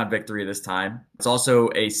first round victory this time. It's also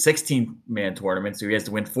a 16-man tournament, so he has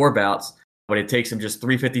to win 4 bouts, but it takes him just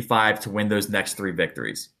 3:55 to win those next 3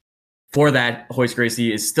 victories. For that, Royce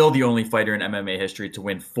Gracie is still the only fighter in MMA history to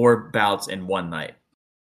win 4 bouts in 1 night.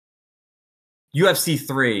 UFC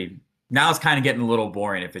 3, now it's kind of getting a little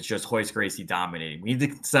boring if it's just Royce Gracie dominating. We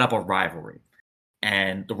need to set up a rivalry.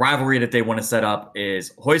 And the rivalry that they want to set up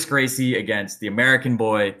is Royce Gracie against the American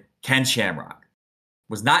boy, Ken Shamrock.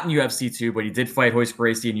 Was not in UFC 2, but he did fight Royce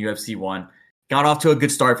Gracie in UFC 1. Got off to a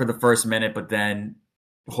good start for the first minute, but then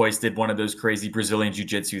Royce did one of those crazy Brazilian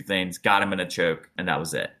jiu-jitsu things, got him in a choke, and that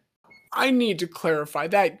was it. I need to clarify,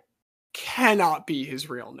 that cannot be his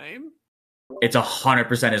real name. It's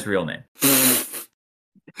 100% his real name.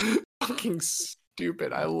 Fucking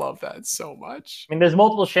stupid. I love that so much. I mean, there's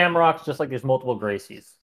multiple Shamrocks just like there's multiple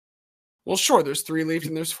Gracies. Well, sure, there's 3-leaf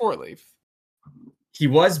and there's 4-leaf. He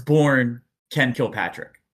was born Ken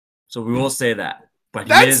Kilpatrick, so we will say that. But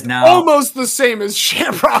That's he is now almost the same as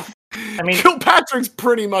Shamrock. I mean, Kilpatrick's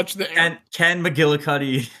pretty much there. And Ken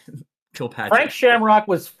McGillicuddy Kilpatrick. Frank Shamrock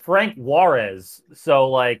was Frank Juarez,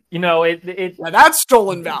 so yeah, that's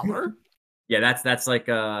stolen valor. Yeah, that's like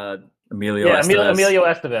Emilio Estevez. Emilio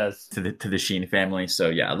Estevez to the Sheen family. So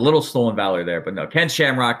yeah, a little stolen valor there, but no, Ken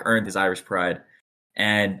Shamrock earned his Irish pride,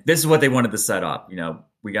 and this is what they wanted to set up.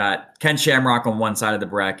 We got Ken Shamrock on one side of the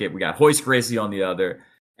bracket, we got Royce Gracie on the other,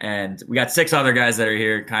 and we got 6 other guys that are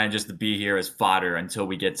here kind of just to be here as fodder until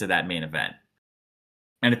we get to that main event.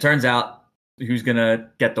 And it turns out who's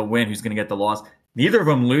gonna get the win, who's gonna get the loss. Neither of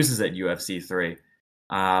them loses at UFC 3,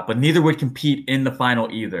 but neither would compete in the final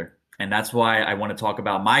either. And that's why I want to talk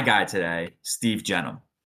about my guy today, Steve Jenham.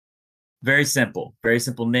 Very simple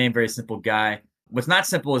name, very simple guy. What's not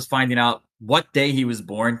simple is finding out what day he was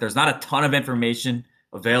born. There's not a ton of information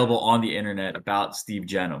available on the internet about Steve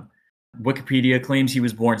Jenham. Wikipedia claims he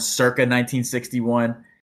was born circa 1961,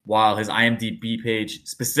 while his IMDb page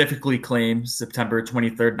specifically claims September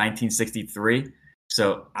 23rd, 1963.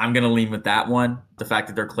 So I'm going to lean with that one. The fact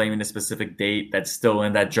that they're claiming a specific date that's still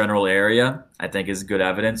in that general area, I think is good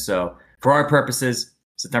evidence. So for our purposes,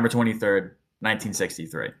 September 23rd,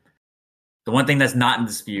 1963. The one thing that's not in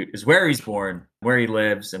dispute is where he's born, where he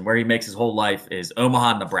lives, and where he makes his whole life is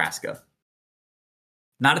Omaha, Nebraska.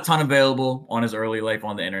 Not a ton available on his early life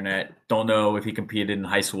on the internet. Don't know if he competed in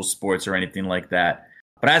high school sports or anything like that.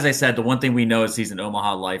 But as I said, the one thing we know is he's an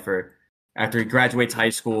Omaha lifer. After he graduates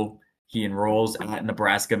high school, he enrolls at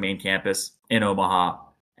Nebraska main campus in Omaha.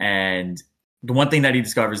 And the one thing that he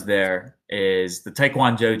discovers there is the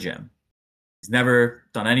Taekwondo gym. He's never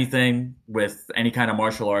done anything with any kind of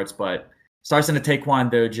martial arts, but starts in a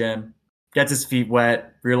Taekwondo gym, gets his feet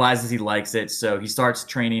wet, realizes he likes it, so he starts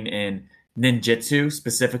training in ninjutsu,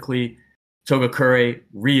 specifically Togakure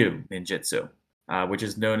Ryu Ninjutsu, which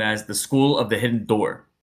is known as the School of the Hidden Door.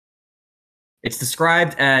 It's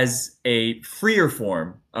described as a freer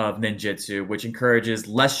form of ninjutsu, which encourages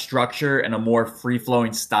less structure and a more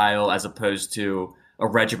free-flowing style as opposed to a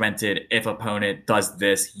regimented, if opponent does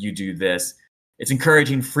this, you do this. It's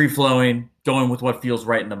encouraging free-flowing, going with what feels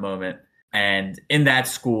right in the moment. And in that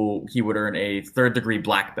school, he would earn a third-degree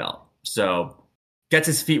black belt. So gets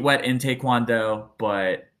his feet wet in Taekwondo,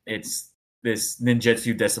 but it's this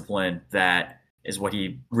ninjutsu discipline that is what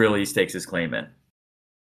he really stakes his claim in.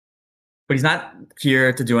 But he's not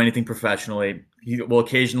here to do anything professionally. He will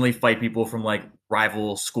occasionally fight people from like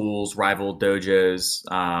rival schools, rival dojos.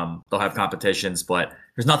 They'll have competitions, but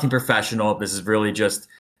there's nothing professional. This is really just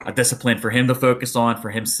a discipline for him to focus on for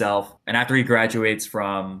himself. And after he graduates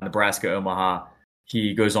from Nebraska Omaha,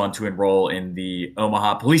 he goes on to enroll in the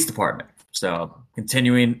Omaha Police Department. So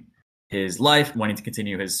continuing his life, wanting to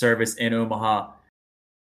continue his service in Omaha.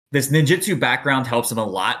 This ninjutsu background helps him a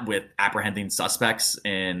lot with apprehending suspects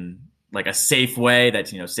in like a safe way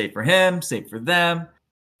that's, safe for him, safe for them.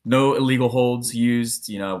 No illegal holds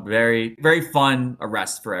used, very, very fun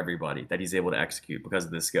arrest for everybody that he's able to execute because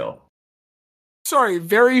of this skill. Sorry,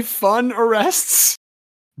 very fun arrests?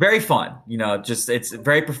 Very fun. It's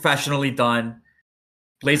very professionally done.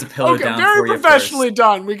 Lays a pillow down for you. Very professionally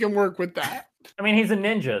done. We can work with that. I mean, he's a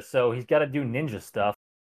ninja, so he's got to do ninja stuff.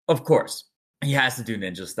 Of course. He has to do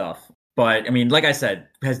ninja stuff. But, I mean, like I said,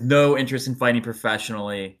 has no interest in fighting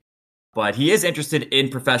professionally. But he is interested in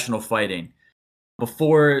professional fighting.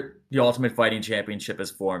 Before the Ultimate Fighting Championship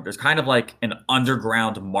is formed, there's kind of like an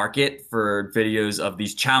underground market for videos of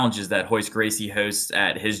these challenges that Hoist Gracie hosts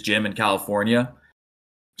at his gym in California.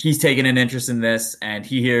 He's taken an interest in this, and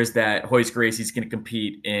he hears that Hoist Gracie's going to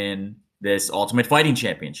compete in this Ultimate Fighting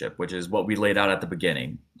Championship, which is what we laid out at the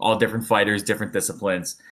beginning. All different fighters, different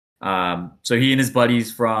disciplines. So he and his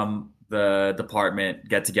buddies from the department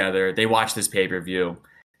get together. They watch this pay-per-view.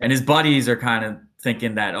 And his buddies are kind of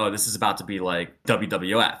thinking that, this is about to be like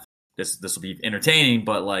WWF. This will be entertaining,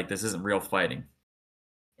 but like this isn't real fighting.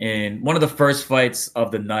 In one of the first fights of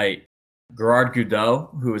the night, Gerard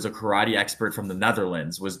Goudot, who is a karate expert from the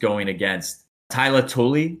Netherlands, was going against Tyler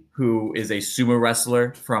Tully, who is a sumo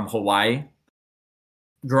wrestler from Hawaii.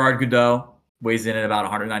 Gerard Goudot weighs in at about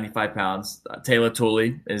 195 pounds. Taylor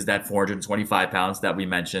Tully is that 425 pounds that we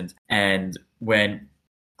mentioned. And when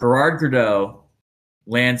Gerard Goudot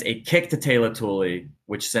lands a kick to Taylor Tully,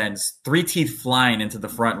 which sends 3 teeth flying into the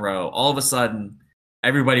front row, all of a sudden,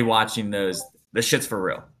 everybody watching knows this shit's for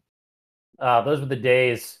real. Those were the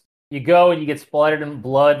days. You go and you get splattered in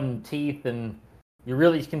blood and teeth, and you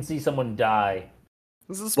really can see someone die.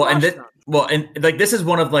 This is this is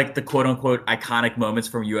one of like the quote unquote iconic moments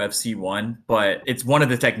from UFC 1, but it's one of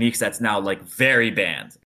the techniques that's now like very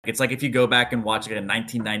banned. It's like if you go back and watch like a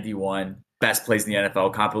 1991 best plays in the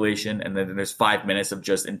NFL compilation, and then there's 5 minutes of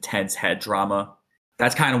just intense head drama.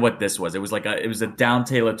 That's kind of what this was. It was a down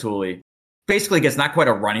Taylor Tully. Basically gets not quite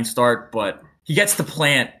a running start, but he gets to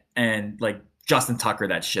plant and like Justin Tucker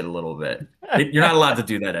that shit a little bit. You're not allowed to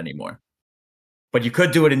do that anymore. But you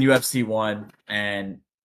could do it in UFC 1, and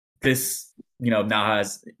this, now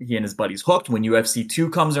has he and his buddies hooked. When UFC 2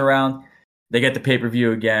 comes around, they get the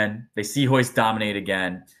pay-per-view again. They see Hoist dominate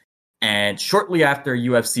again. And shortly after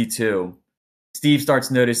UFC 2, Steve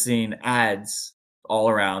starts noticing ads all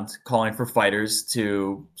around calling for fighters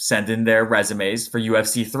to send in their resumes for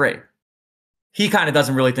UFC 3. He kind of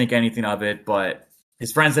doesn't really think anything of it, but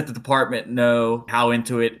his friends at the department know how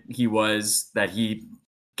into it he was, that he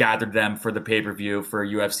gathered them for the pay-per-view for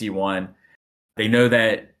UFC 1. They know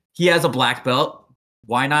that he has a black belt.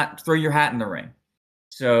 Why not throw your hat in the ring?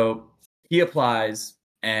 So he applies,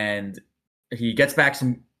 and he gets back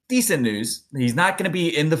some decent news. He's not going to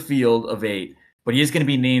be in the field of 8, but he is going to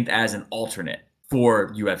be named as an alternate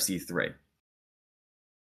for UFC 3.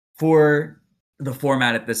 For the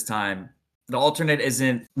format at this time, the alternate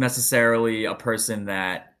isn't necessarily a person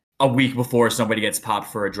that a week before somebody gets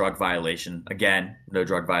popped for a drug violation. Again, no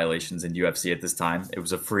drug violations in UFC at this time. It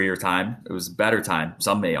was a freer time. It was a better time.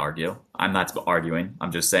 Some may argue. I'm not arguing.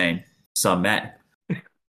 I'm just saying some may.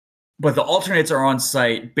 But the alternates are on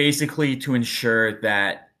site basically to ensure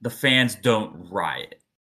that the fans don't riot.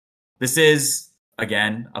 This is,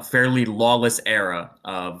 again, a fairly lawless era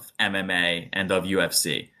of MMA and of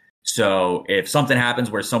UFC. So if something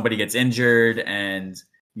happens where somebody gets injured and,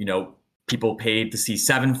 people paid to see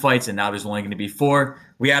 7 fights and now there's only going to be 4,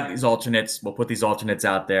 we have these alternates. We'll put these alternates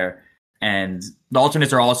out there. And the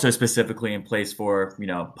alternates are also specifically in place for,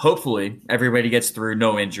 hopefully everybody gets through,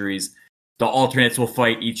 no injuries. the alternates will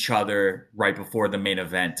fight each other right before the main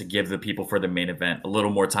event to give the people for the main event a little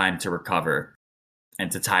more time to recover and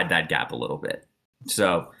to tide that gap a little bit.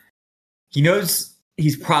 So he knows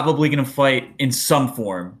he's probably going to fight in some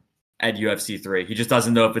form at UFC 3. He just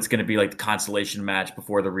doesn't know if it's going to be like the consolation match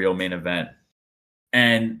before the real main event.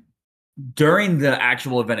 And during the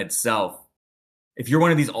actual event itself, if you're one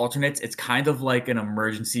of these alternates, it's kind of like an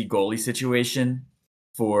emergency goalie situation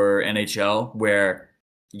for NHL where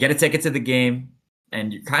you get a ticket to the game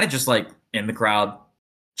and you're kind of just like in the crowd,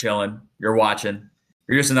 chilling, you're watching,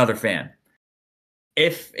 you're just another fan.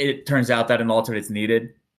 If it turns out that an alternate's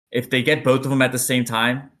needed, if they get both of them at the same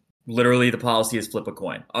time, literally the policy is flip a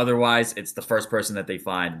coin. Otherwise, it's the first person that they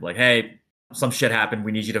find. Like, hey, some shit happened.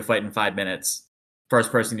 We need you to fight in 5 minutes.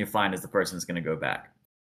 First person you find is the person that's going to go back.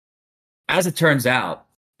 As it turns out,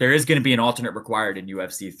 there is going to be an alternate required in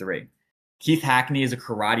UFC 3. Keith Hackney is a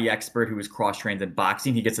karate expert who is cross-trained in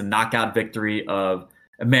boxing. He gets a knockout victory of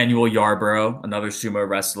Emmanuel Yarborough, another sumo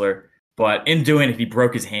wrestler. But in doing it, he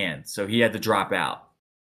broke his hand, so he had to drop out.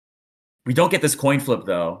 We don't get this coin flip,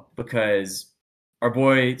 though, because our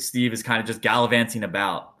boy Steve is kind of just gallivanting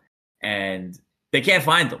about, and they can't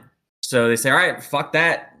find him. So they say, all right, fuck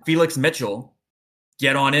that. Felix Mitchell,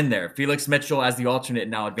 get on in there. Felix Mitchell, as the alternate,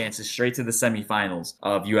 now advances straight to the semifinals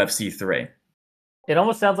of UFC 3. It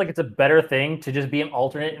almost sounds like it's a better thing to just be an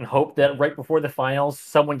alternate and hope that right before the finals,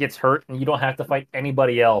 someone gets hurt and you don't have to fight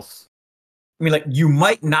anybody else. I mean, like, you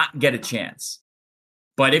might not get a chance.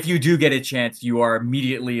 But if you do get a chance, you are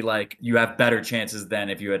immediately like, you have better chances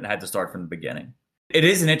than if you had to start from the beginning. It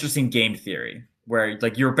is an interesting game theory where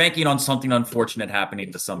like you're banking on something unfortunate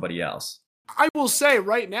happening to somebody else. I will say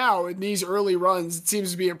right now in these early runs, it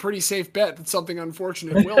seems to be a pretty safe bet that something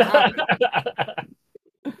unfortunate will happen.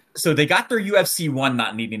 So they got their UFC 1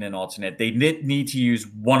 not needing an alternate. They did need to use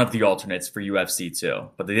one of the alternates for UFC 2,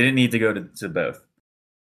 but they didn't need to go to both.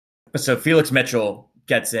 So Felix Mitchell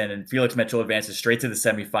gets in, and Felix Mitchell advances straight to the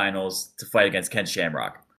semifinals to fight against Ken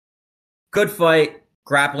Shamrock. Good fight,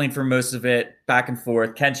 grappling for most of it, back and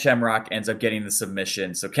forth. Ken Shamrock ends up getting the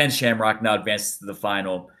submission. So Ken Shamrock now advances to the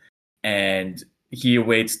final, and he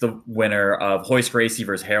awaits the winner of Royce Gracie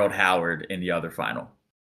versus Harold Howard in the other final.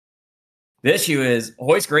 The issue is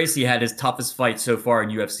Royce Gracie had his toughest fight so far in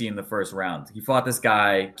UFC in the first round. He fought this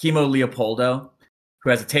guy, Kimo Leopoldo, who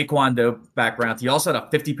has a Taekwondo background. He also had a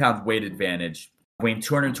 50-pound weight advantage, weighing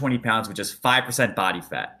 220 pounds with just 5% body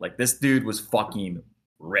fat. Like, this dude was fucking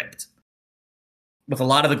ripped. With a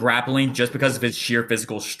lot of the grappling, just because of his sheer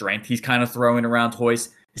physical strength, he's kind of throwing around Royce.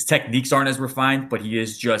 His techniques aren't as refined, but he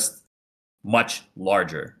is just much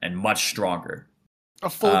larger and much stronger. A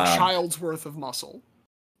full child's worth of muscle.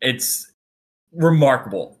 It's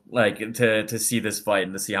remarkable, like, to see this fight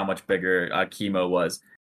and to see how much bigger Kimo was.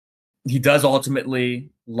 He does ultimately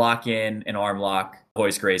lock in an arm lock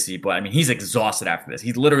Royce Gracie, but I mean, he's exhausted after this.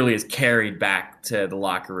 He literally is carried back to the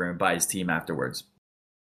locker room by his team afterwards.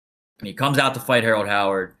 And he comes out to fight Harold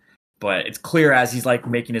Howard, but it's clear as he's like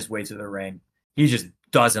making his way to the ring, he just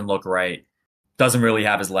doesn't look right. Doesn't really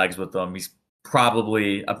have his legs with him. He's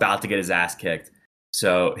probably about to get his ass kicked.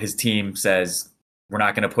 So his team says, we're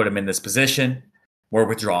not going to put him in this position. We're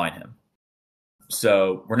withdrawing him.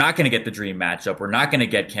 So we're not going to get the dream matchup. We're not going to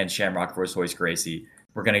get Ken Shamrock versus Royce Gracie.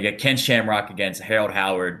 We're going to get Ken Shamrock against Harold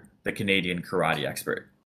Howard, the Canadian karate expert.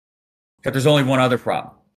 But there's only one other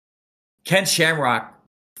problem. Ken Shamrock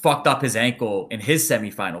fucked up his ankle in his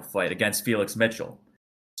semifinal fight against Felix Mitchell.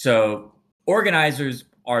 So organizers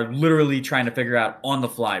are literally trying to figure out on the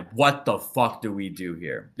fly, what the fuck do we do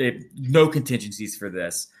here? They have no contingencies for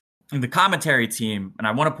this. And the commentary team, and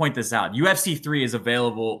I want to point this out, UFC 3 is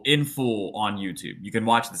available in full on YouTube. You can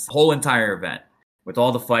watch this whole entire event with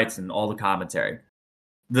all the fights and all the commentary.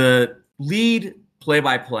 The lead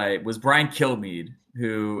play-by-play was Brian Kilmeade,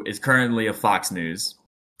 who is currently of Fox News.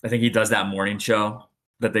 I think he does that morning show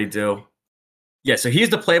that they do. Yeah, so he's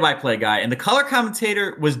the play-by-play guy, and the color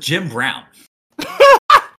commentator was Jim Brown.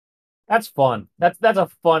 That's fun. That's a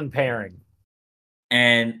fun pairing.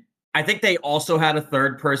 And I think they also had a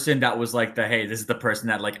third person that was like hey, this is the person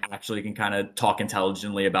that like actually can kind of talk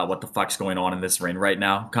intelligently about what the fuck's going on in this ring right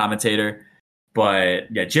now, commentator.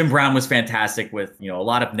 But yeah, Jim Brown was fantastic with, a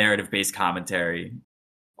lot of narrative-based commentary.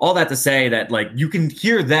 All that to say that like you can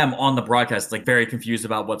hear them on the broadcast like very confused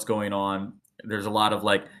about what's going on. There's a lot of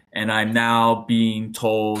like, and I'm now being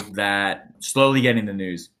told that, slowly getting the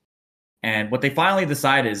news. And what they finally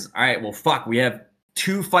decide is, all right, well, fuck, we have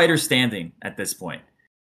two fighters standing at this point.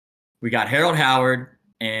 We got Harold Howard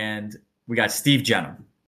and we got Steve Jenham,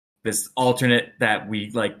 this alternate that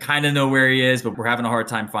we like kind of know where he is, but we're having a hard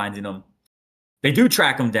time finding him. They do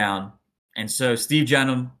track him down, And so Steve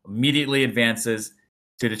Jenham immediately advances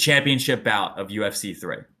to the championship bout of UFC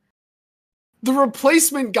 3. The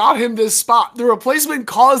replacement got him this spot. The replacement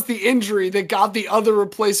caused the injury that got the other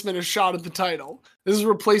replacement a shot at the title. This is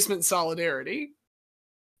replacement solidarity.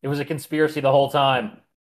 It was a conspiracy the whole time.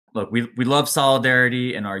 Look, we love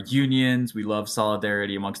solidarity in our unions. We love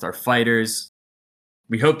solidarity amongst our fighters.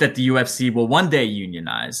 We hope that the UFC will one day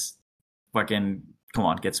unionize. Fucking, come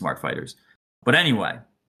on, get smart, fighters. But anyway,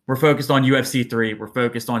 we're focused on UFC 3. We're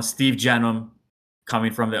focused on Steve Jenham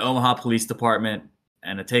coming from the Omaha Police Department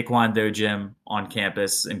and a Taekwondo gym on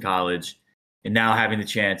campus in college, and now having the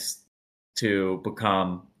chance to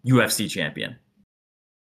become UFC champion.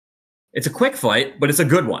 It's a quick fight, but it's a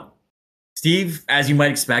good one. Steve, as you might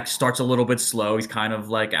expect, starts a little bit slow. He's kind of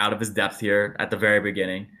like out of his depth here at the very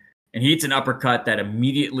beginning. And he hits an uppercut that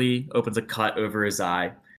immediately opens a cut over his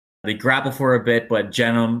eye. They grapple for a bit, but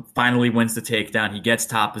Jenham finally wins the takedown. He gets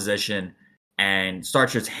top position and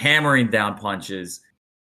starts just hammering down punches.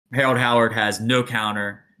 Harold Howard has no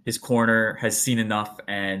counter. His corner has seen enough.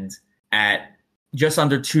 And at just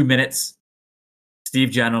under 2 minutes, Steve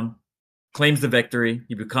Jenham claims the victory.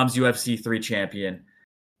 He becomes UFC 3 champion.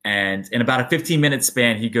 And in about a 15-minute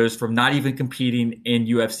span, he goes from not even competing in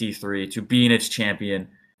UFC 3 to being its champion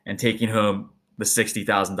and taking home the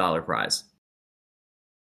 $60,000 prize.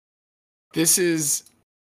 This is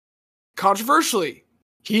controversially,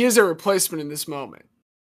 he is a replacement in this moment.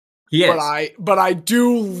 He is. But I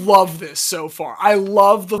do love this so far. I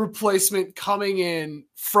love the replacement coming in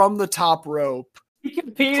from the top rope. He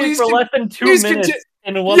competed for less than 2 minutes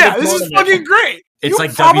and won Yeah, the this is tournament. fucking great. It's you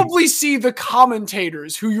like probably see the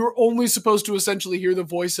commentators who you're only supposed to essentially hear the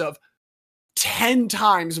voice of 10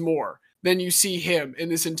 times more than you see him in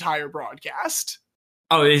this entire broadcast.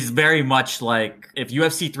 Oh, it's very much like if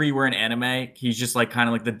UFC 3 were an anime, he's just like kind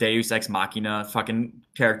of like the Deus Ex Machina fucking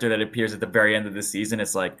character that appears at the very end of the season.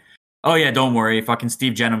 It's like, oh yeah, don't worry. Fucking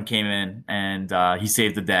Steve Jenham came in and he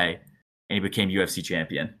saved the day and he became UFC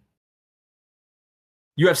champion.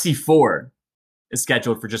 UFC 4 is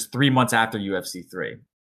scheduled for just 3 months after UFC 3.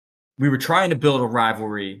 We were trying to build a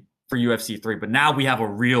rivalry for UFC 3, but now we have a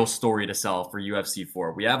real story to sell for UFC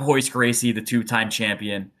 4. We have Royce Gracie, the two-time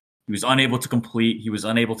champion. He was unable to complete. He was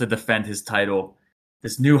unable to defend his title.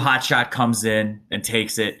 This new hotshot comes in and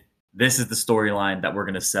takes it. This is the storyline that we're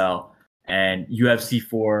going to sell. And UFC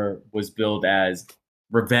 4 was billed as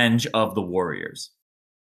Revenge of the Warriors.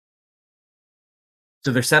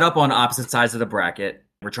 So they're set up on opposite sides of the bracket.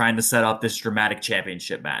 We're trying to set up this dramatic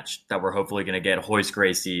championship match that we're hopefully going to get Royce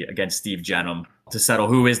Gracie against Steve Jenham to settle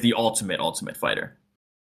who is the ultimate fighter.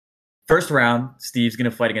 First round, Steve's going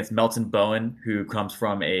to fight against Melton Bowen, who comes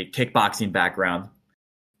from a kickboxing background.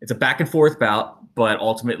 It's a back and forth bout, but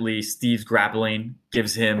ultimately Steve's grappling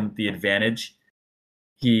gives him the advantage.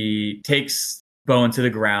 He takes Bowen to the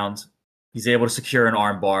ground. He's able to secure an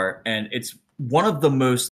armbar, and it's one of the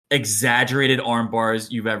most exaggerated arm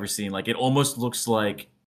bars you've ever seen. Like, it almost looks like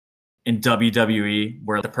in WWE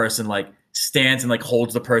where the person like stands and like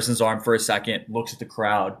holds the person's arm for a second, looks at the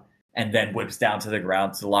crowd, and then whips down to the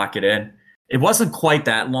ground to lock it in. It wasn't quite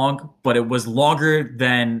that long, but it was longer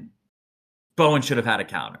than Bowen should have had a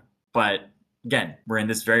counter. But again, we're in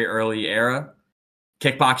this very early era.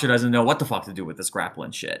 Kickboxer doesn't know what the fuck to do with this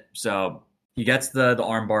grappling shit. So he gets the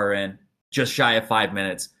armbar in just shy of 5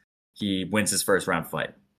 minutes. He wins his first round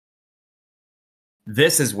fight.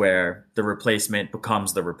 This is where the replacement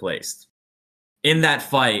becomes the replaced. In that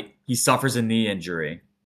fight, he suffers a knee injury,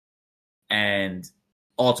 and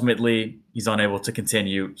ultimately, he's unable to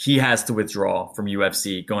continue. He has to withdraw from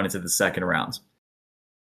UFC going into the second round.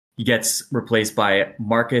 He gets replaced by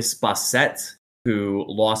Marcus Bassett, who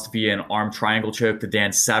lost via an arm triangle choke to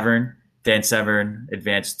Dan Severn. Dan Severn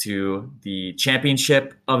advanced to the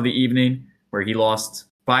championship of the evening, where he lost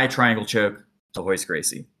by a triangle choke to Royce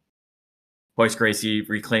Gracie. Royce Gracie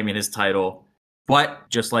reclaiming his title, but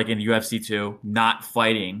just like in UFC 2, not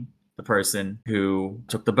fighting the person who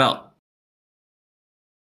took the belt.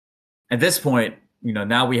 At this point,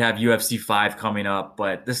 now we have UFC 5 coming up,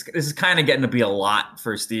 but this is kind of getting to be a lot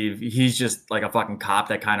for Steve. He's just like a fucking cop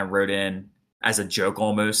that kind of wrote in as a joke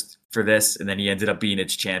almost for this, and then he ended up being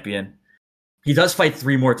its champion. He does fight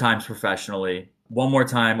 3 more times professionally, 1 more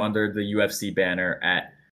time under the UFC banner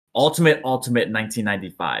at Ultimate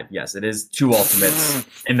 1995. Yes, it is 2 ultimates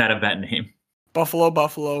in that event name. Buffalo,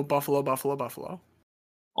 Buffalo, Buffalo, Buffalo, Buffalo.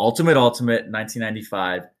 Ultimate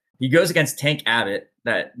 1995. He goes against Tank Abbott.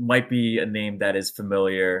 That might be a name that is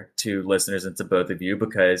familiar to listeners and to both of you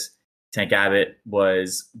because Tank Abbott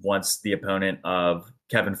was once the opponent of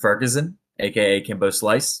Kevin Ferguson, aka Kimbo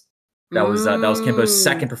Slice. That was Kimbo's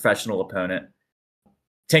second professional opponent.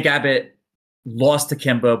 Tank Abbott lost to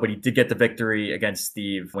Kimbo, but he did get the victory against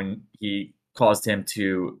Steve when he caused him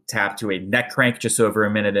to tap to a neck crank just over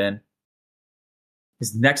a minute in.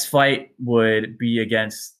 His next fight would be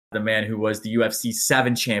against the man who was the UFC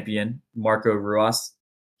 7 champion, Marco Ruas.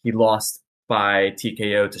 He lost by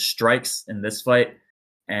TKO to Strikes in this fight.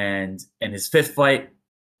 And in his 5th fight,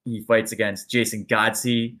 he fights against Jason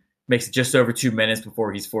Godsey, makes it just over 2 minutes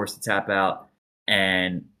before he's forced to tap out.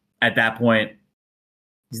 And at that point,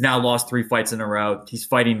 he's now lost 3 fights in a row. He's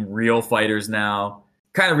fighting real fighters now,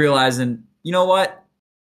 kind of realizing, you know what?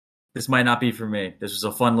 This might not be for me. This was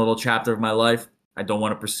a fun little chapter of my life. I don't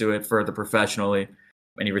want to pursue it further professionally.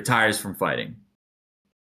 And he retires from fighting.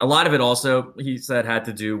 A lot of it also, he said, had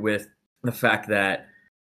to do with the fact that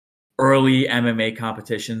early MMA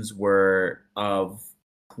competitions were of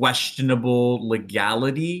questionable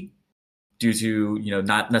legality due to,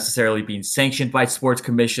 not necessarily being sanctioned by sports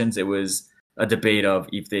commissions. It was a debate of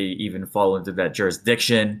if they even fall into that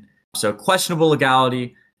jurisdiction. So questionable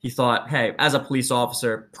legality. He thought, hey, as a police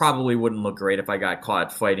officer, probably wouldn't look great if I got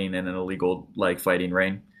caught fighting in an illegal fighting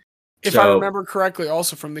ring. If I remember correctly,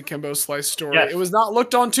 also from the Kimbo Slice story, It was not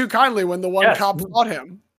looked on too kindly when the one cop fought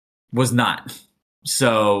him. Was not.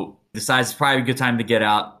 So decides it's probably a good time to get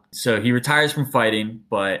out. So he retires from fighting,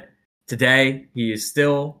 but today he is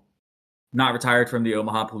still not retired from the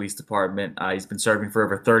Omaha Police Department. He's been serving for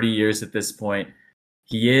over 30 years at this point.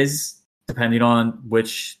 He is, depending on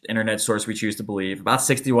which internet source we choose to believe, about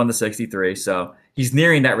 61 to 63. So he's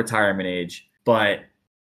nearing that retirement age. But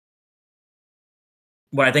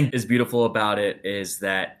what I think is beautiful about it is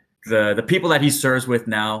that the people that he serves with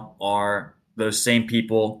now are those same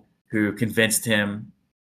people who convinced him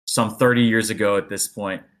some 30 years ago at this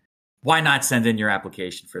point, why not send in your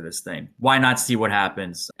application for this thing? Why not see what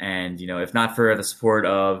happens? And, if not for the support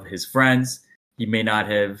of his friends, he may not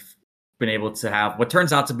have been able to have what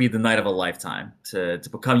turns out to be the night of a lifetime, to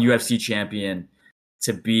become UFC champion,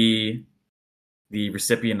 to be the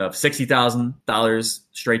recipient of $60,000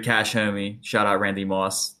 straight cash, homie. Shout out Randy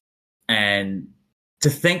Moss. And to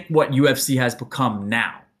think what UFC has become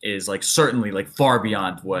now is certainly far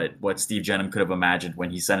beyond what Steve Jenham could have imagined when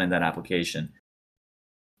he sent in that application.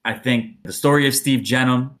 I think the story of Steve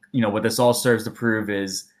Jenham, what this all serves to prove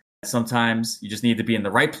is sometimes you just need to be in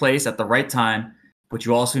the right place at the right time, but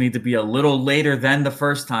you also need to be a little later than the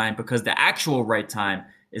first time, because the actual right time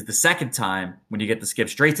is the second time, when you get to skip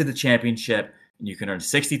straight to the championship and you can earn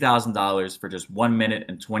 $60,000 for just 1 minute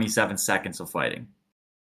and 27 seconds of fighting.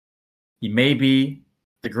 He may be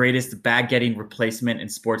the greatest bag-getting replacement in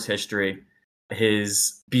sports history.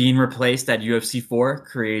 His being replaced at UFC 4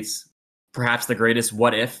 creates perhaps the greatest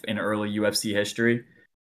what if in early UFC history.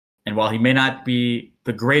 And while he may not be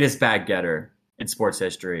the greatest bag getter in sports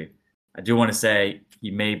history, I do want to say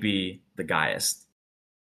he may be the guyest.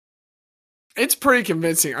 It's pretty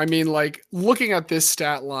convincing. I mean, looking at this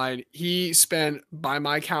stat line, he spent, by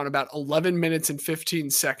my count, about 11 minutes and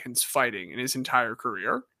 15 seconds fighting in his entire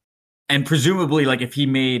career. And presumably, if he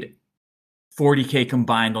made $40K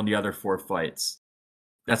combined on the other 4 fights,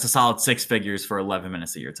 that's a solid 6 figures for 11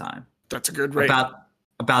 minutes of your time. That's a good rate.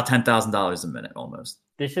 About $10,000 a minute, almost.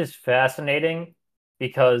 This is fascinating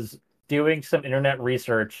because doing some internet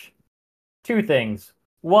research, 2 things.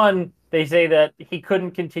 One, they say that he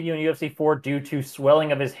couldn't continue in UFC 4 due to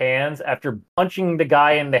swelling of his hands after punching the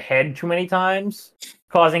guy in the head too many times,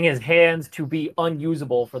 causing his hands to be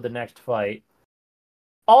unusable for the next fight.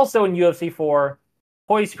 Also in UFC 4,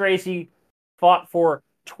 Royce Gracie fought for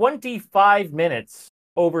 25 minutes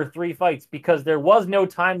over 3 fights because there was no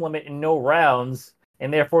time limit and no rounds,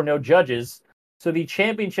 and therefore no judges. So the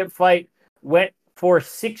championship fight went for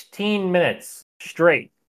 16 minutes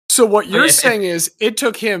straight. So what you're saying is it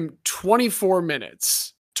took him 24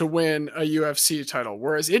 minutes to win a UFC title,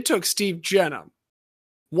 whereas it took Steve Jenham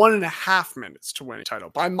 1.5 minutes to win a title.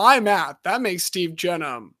 By my math, that makes Steve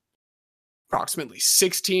Jenham approximately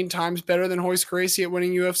 16 times better than Royce Gracie at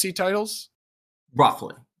winning UFC titles.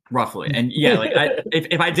 Roughly. And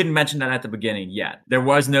if I didn't mention that at the beginning, there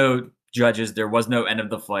was no judges. There was no end of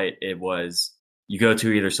the fight. It was, you go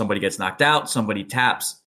to either somebody gets knocked out, somebody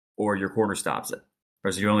taps, or your corner stops it.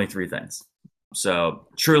 Those are your only 3 things. So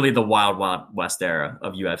truly the wild, wild west era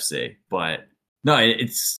of UFC. But no,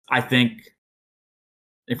 I think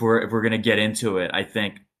if we're going to get into it, I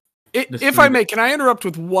think. If I may, can I interrupt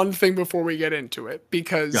with one thing before we get into it?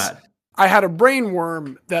 Because I had a brain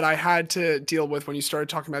worm that I had to deal with when you started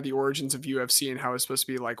talking about the origins of UFC and how it's supposed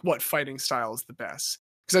to be what fighting style is the best.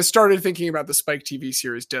 Because I started thinking about the Spike TV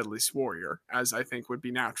series Deadliest Warrior, as I think would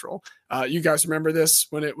be natural. You guys remember this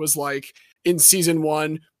when it was in season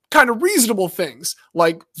 1, kind of reasonable things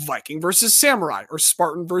like Viking versus Samurai or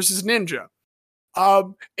Spartan versus Ninja.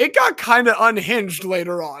 It got kind of unhinged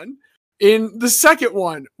later on. In the second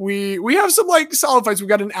one, we have some like solid fights. We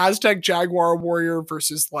got an Aztec Jaguar warrior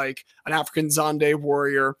versus like an African Zande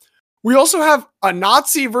warrior. We also have a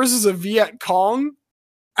Nazi versus a Viet Cong.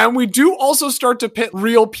 And we do also start to pit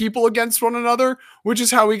real people against one another, which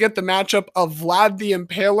is how we get the matchup of Vlad the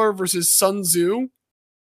Impaler versus Sun Tzu.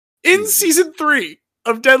 In season 3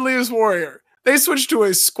 of Deadliest Warrior, they switched to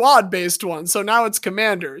a squad-based one, so now it's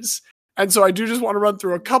commanders. And so I do just want to run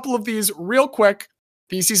through a couple of these real quick.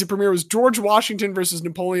 The season premiere was George Washington versus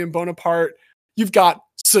Napoleon Bonaparte. You've got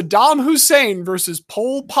Saddam Hussein versus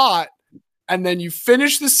Pol Pot. And then you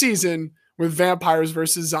finish the season with vampires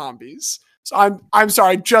versus zombies. So I'm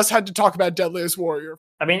sorry, I just had to talk about Deadliest Warrior.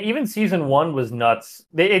 I mean, even season 1 was nuts.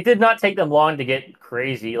 It did not take them long to get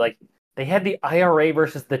crazy. Like, they had the IRA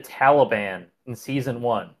versus the Taliban in season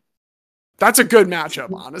 1. That's a good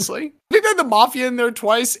matchup, honestly. They had the Mafia in there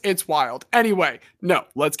twice. It's wild. Anyway, no,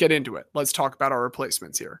 let's get into it. Let's talk about our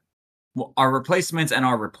replacements here. Well, our replacements and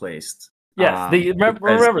our replaced. Yes,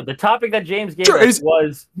 remember, the topic that James gave us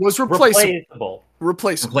was replaceable.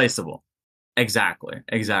 Replaceable. Exactly.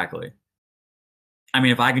 I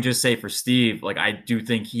mean, if I could just say for Steve, like, I do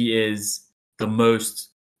think he is the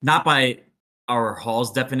most, not by our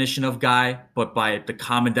Hall's definition of guy, but by the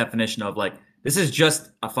common definition of, like, this is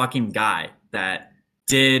just a fucking guy that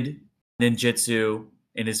did ninjutsu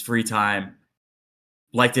in his free time,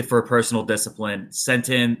 liked it for a personal discipline, sent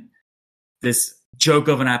in this joke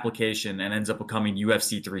of an application, and ends up becoming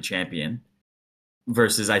UFC 3 champion.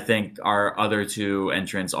 Versus, I think, our other two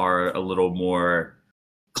entrants are a little more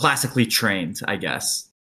classically trained, I guess.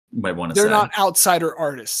 You might want to say. They're not outsider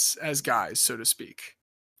artists as guys, so to speak.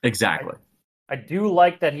 Exactly. I do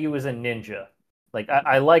like that he was a ninja. Like,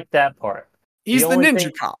 I like that part. He's the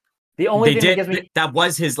ninja cop. The only thing that gives me... that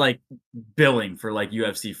was his like billing for like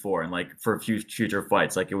UFC 4 and like for future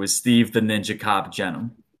fights. Like, it was Steve the Ninja Cop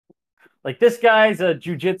Jenum. Like, this guy's a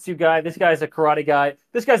jiu-jitsu guy, this guy's a karate guy,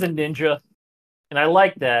 this guy's a ninja. And I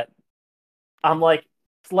like that. I'm like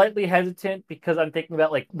slightly hesitant because I'm thinking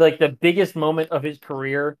about like the biggest moment of his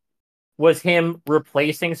career was him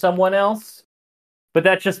replacing someone else. But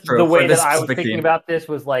that's just the way that I was thinking about this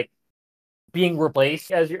was like being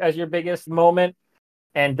replaced as your biggest moment.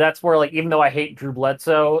 And that's where, like, even though I hate Drew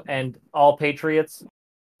Bledsoe and all Patriots,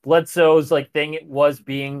 Bledsoe's like thing was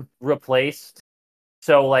being replaced.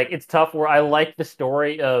 So like it's tough where I like the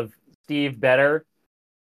story of Steve better.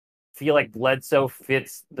 Feel like Bledsoe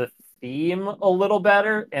fits the theme a little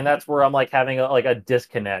better, and that's where I'm like having a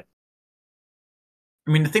disconnect.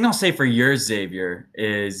 I mean, the thing I'll say for yours, Xavier,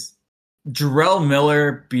 is Jarrell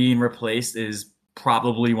Miller being replaced is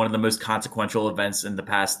probably one of the most consequential events in the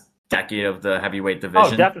past decade of the heavyweight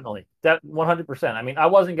division. Oh, definitely. That 100%. I mean, I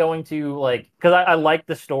wasn't going to like, because I like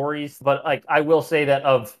the stories, but like I will say that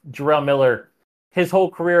of Jarrell Miller, his whole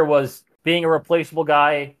career was being a replaceable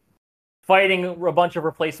guy, fighting a bunch of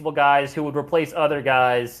replaceable guys who would replace other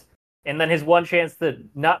guys, and then his one chance to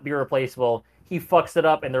not be replaceable, he fucks it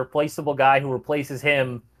up, and the replaceable guy who replaces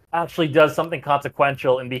him actually does something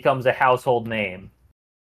consequential and becomes a household name.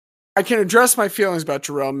 I can address my feelings about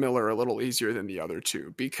Jarrell Miller a little easier than the other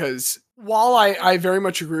two, because while I very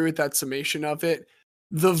much agree with that summation of it,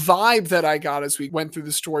 the vibe that I got as we went through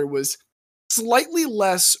the story was slightly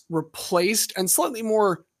less replaced and slightly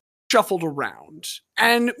more shuffled around.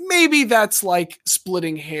 And maybe that's like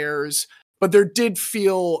splitting hairs, but there did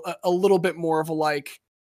feel a little bit more of a like,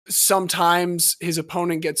 sometimes his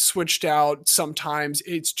opponent gets switched out, sometimes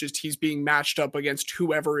it's just he's being matched up against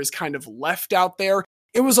whoever is kind of left out there.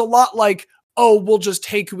 It was a lot like, oh, we'll just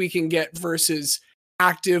take who we can get versus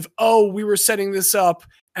active, oh, we were setting this up,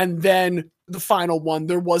 and then the final one,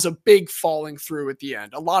 there was a big falling through at the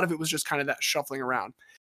end. A lot of it was just kind of that shuffling around.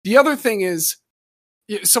 The other thing is,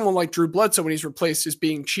 someone like Drew Bledsoe, when he's replaced, is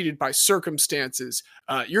being cheated by circumstances.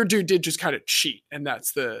 Your dude did just kind of cheat, and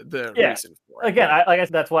that's the reason for it. Again, I guess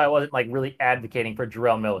that's why I wasn't like really advocating for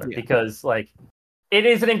Jarrell Miller, because like it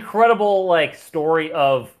is an incredible like story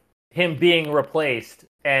of him being replaced,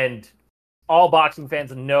 and all boxing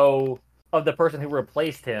fans know of the person who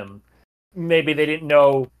replaced him. Maybe they didn't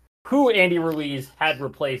know who Andy Ruiz had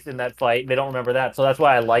replaced in that fight. They don't remember that, so that's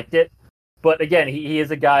why I liked it. But again, he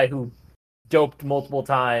is a guy who doped multiple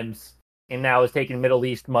times and now is taking Middle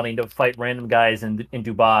East money to fight random guys in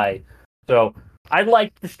Dubai. So I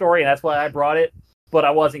liked the story, and that's why I brought it, but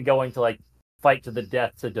I wasn't going to like fight to the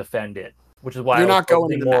death to defend it, which is why You're I was not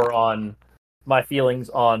going focusing more on my feelings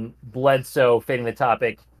on Bledsoe fitting the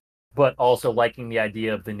topic, but also liking the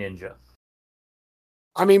idea of the ninja.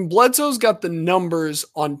 I mean, Bledsoe's got the numbers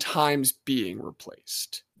on times being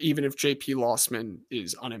replaced, even if JP Lossman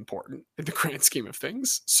is unimportant in the grand scheme of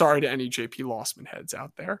things. Sorry to any JP Lossman heads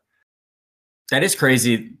out there. That is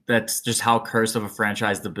crazy. That's just how cursed of a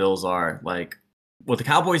franchise the Bills are. Like, well, the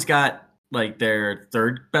Cowboys got like their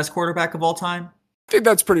third best quarterback of all time. I think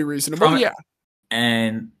that's pretty reasonable, yeah.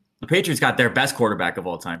 And the Patriots got their best quarterback of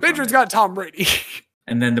all time. Patriots got Tom Brady.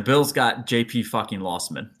 And then the Bills got JP fucking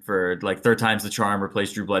Lossman for like third time's the charm,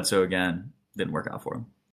 replaced Drew Bledsoe again. Didn't work out for him.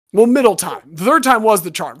 Well, middle time. The third time was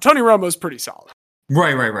the charm. Tony Romo's pretty solid.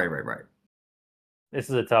 Right. This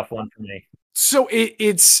is a tough one for me. So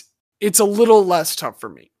it's a little less tough for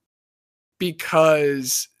me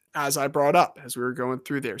because, as I brought up as we were going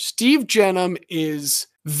through there, Steve Jenum is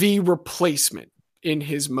the replacement in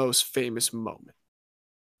his most famous moment.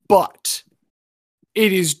 But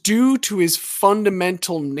it is due to his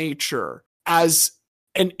fundamental nature as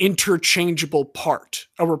an interchangeable part,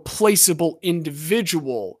 a replaceable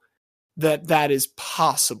individual, that is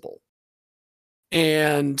possible.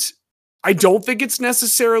 And I don't think it's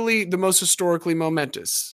necessarily the most historically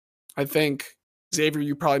momentous. I think, Xavier,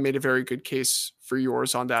 you probably made a very good case for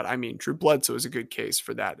yours on that. I mean, Drew Bledsoe is a good case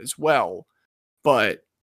for that as well. But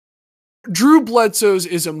Drew Bledsoe's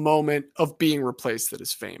is a moment of being replaced that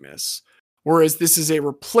is famous. Whereas this is a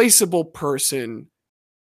replaceable person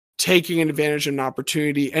taking advantage of an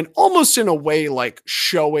opportunity and almost in a way like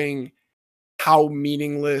showing how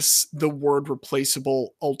meaningless the word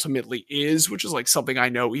replaceable ultimately is, which is like something I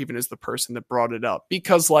know even as the person that brought it up.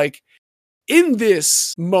 Because like in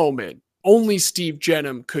this moment, only Steve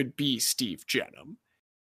Jenum could be Steve Jenum.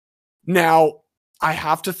 Now, I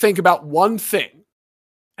have to think about one thing,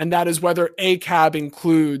 and that is whether ACAB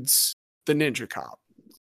includes the Ninja Cop.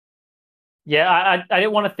 Yeah, I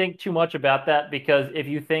didn't want to think too much about that because if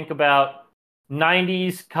you think about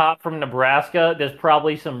 90s cop from Nebraska, there's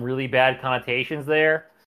probably some really bad connotations there.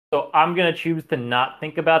 So I'm going to choose to not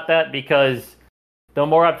think about that because the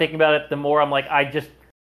more I'm thinking about it, the more I'm like,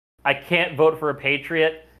 I can't vote for a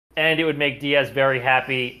Patriot and it would make Diaz very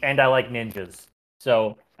happy and I like ninjas.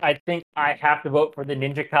 So I think I have to vote for the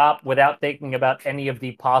Ninja Cop without thinking about any of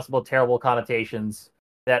the possible terrible connotations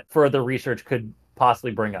that further research could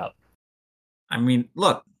possibly bring up. I mean,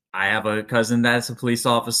 look, I have a cousin that's a police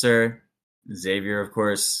officer. Xavier, of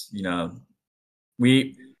course, you know,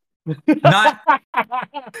 we not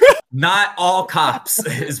all cops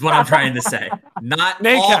is what I'm trying to say. Not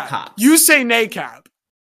NACAB. All cops. You say NACAB.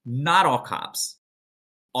 Not all cops.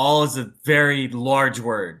 All is a very large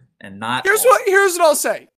word, and not. Here's what I'll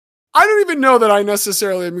say. I don't even know that I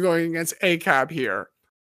necessarily am going against ACAB here.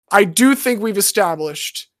 I do think we've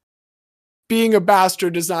established being a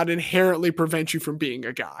bastard does not inherently prevent you from being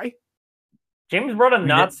a guy. James brought a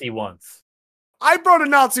Nazi once. I brought a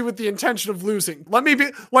Nazi with the intention of losing. Let me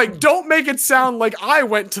be like, don't make it sound like I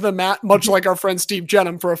went to the mat, much like our friend Steve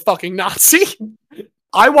Jenum, for a fucking Nazi.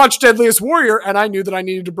 I watched Deadliest Warrior and I knew that I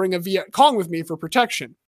needed to bring a Viet Cong with me for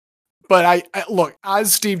protection. But I look,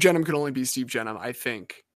 as Steve Jenum can only be Steve Jenum, I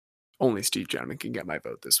think only Steve Jenum can get my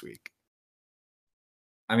vote this week.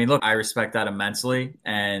 I mean, look, I respect that immensely.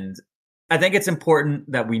 And I think it's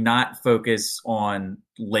important that we not focus on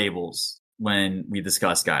labels when we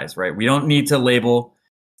discuss guys, right? We don't need to label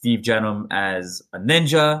Steve Jenum as a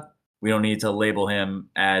ninja. We don't need to label him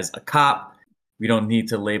as a cop. We don't need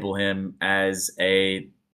to label him as a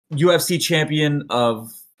UFC champion of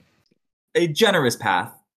a generous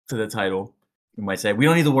path to the title, you might say. We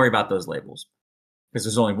don't need to worry about those labels because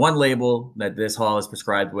there's only one label that this hall is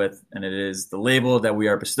prescribed with, and it is the label that we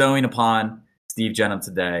are bestowing upon Steve Jenum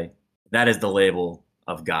today. That is the label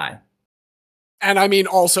of guy. And I mean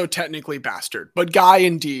also technically bastard, but guy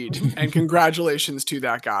indeed. And congratulations to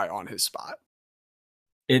that guy on his spot.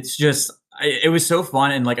 It's just, it was so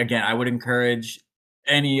fun. And like, again, I would encourage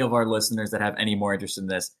any of our listeners that have any more interest in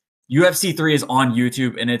this. UFC 3 is on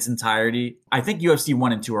YouTube in its entirety. I think UFC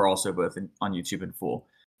 1 and 2 are also both on YouTube in full.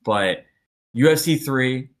 But UFC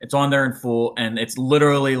 3, it's on there in full. And it's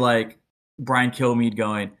literally like Brian Kilmeade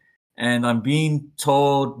going, and I'm being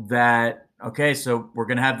told that, okay, so we're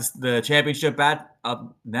going to have the championship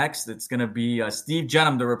up next. It's going to be Steve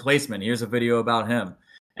Jenum, the replacement. Here's a video about him.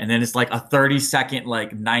 And then it's like a 30-second,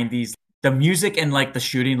 like 90s. The music and like the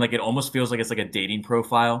shooting, like it almost feels like it's like a dating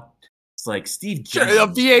profile. It's like Steve Jenum. A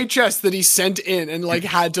VHS that he sent in and like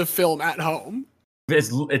had to film at home.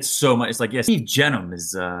 It's so much. It's like, yeah, Steve Jenum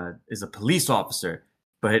is a police officer,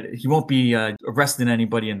 but he won't be arresting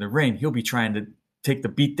anybody in the ring. He'll be trying to take the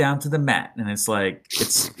beat down to the mat. And it's like,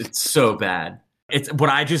 it's so bad. It's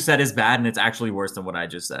what I just said is bad. And it's actually worse than what I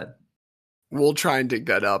just said. We'll try and dig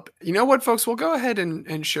that up. You know what, folks? We'll go ahead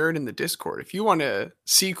and share it in the Discord. If you want to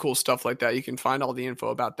see cool stuff like that, you can find all the info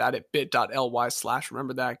about that at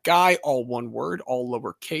bit.ly/remember that guy, all one word, all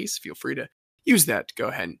lowercase. Feel free to use that to go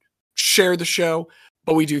ahead and share the show.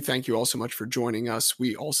 But we do thank you all so much for joining us.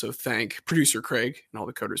 We also thank producer Craig and all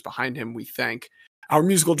the coders behind him. We thank our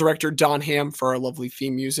musical director, Don Ham, for our lovely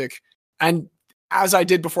theme music. And as I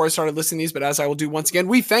did before I started listening to these, but as I will do once again,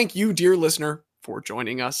 we thank you, dear listener, for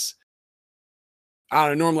joining us. I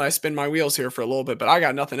don't know, normally I spin my wheels here for a little bit, but I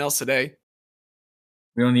got nothing else today.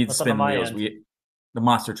 We don't need to What's spin on my wheels. end? The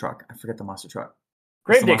monster truck. I forget the monster truck.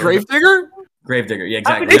 Gravedigger? Gravedigger. Yeah,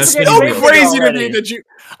 exactly. How could It's you so forget crazy to already? me that you.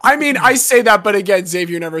 I mean, I say that, but again,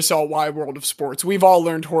 Xavier never saw Wide World of Sports. We've all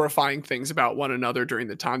learned horrifying things about one another during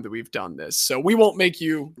the time that we've done this. So we won't make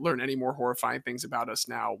you learn any more horrifying things about us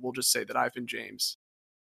now. We'll just say that I've been James.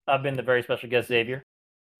 I've been the very special guest, Xavier.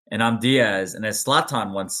 And I'm Diaz. And as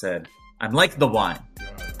Zlatan once said, I'm like the wine.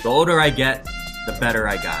 The older I get, the better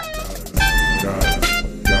I got.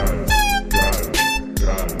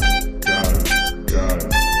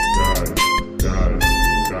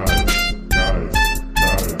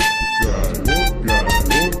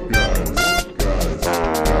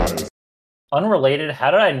 Unrelated,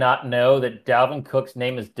 how did I not know that Dalvin Cook's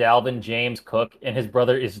name is Dalvin James Cook and his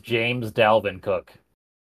brother is James Dalvin Cook?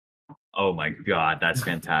 Oh my God, that's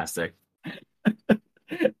fantastic.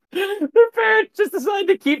 Their parents just decided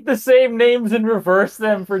to keep the same names and reverse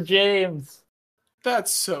them for James.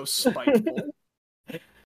 That's so spiteful.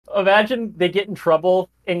 Imagine they get in trouble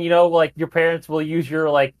and, like, your parents will use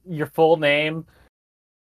your full name.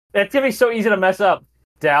 That's going to be so easy to mess up.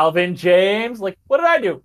 Dalvin James? Like, what did I do?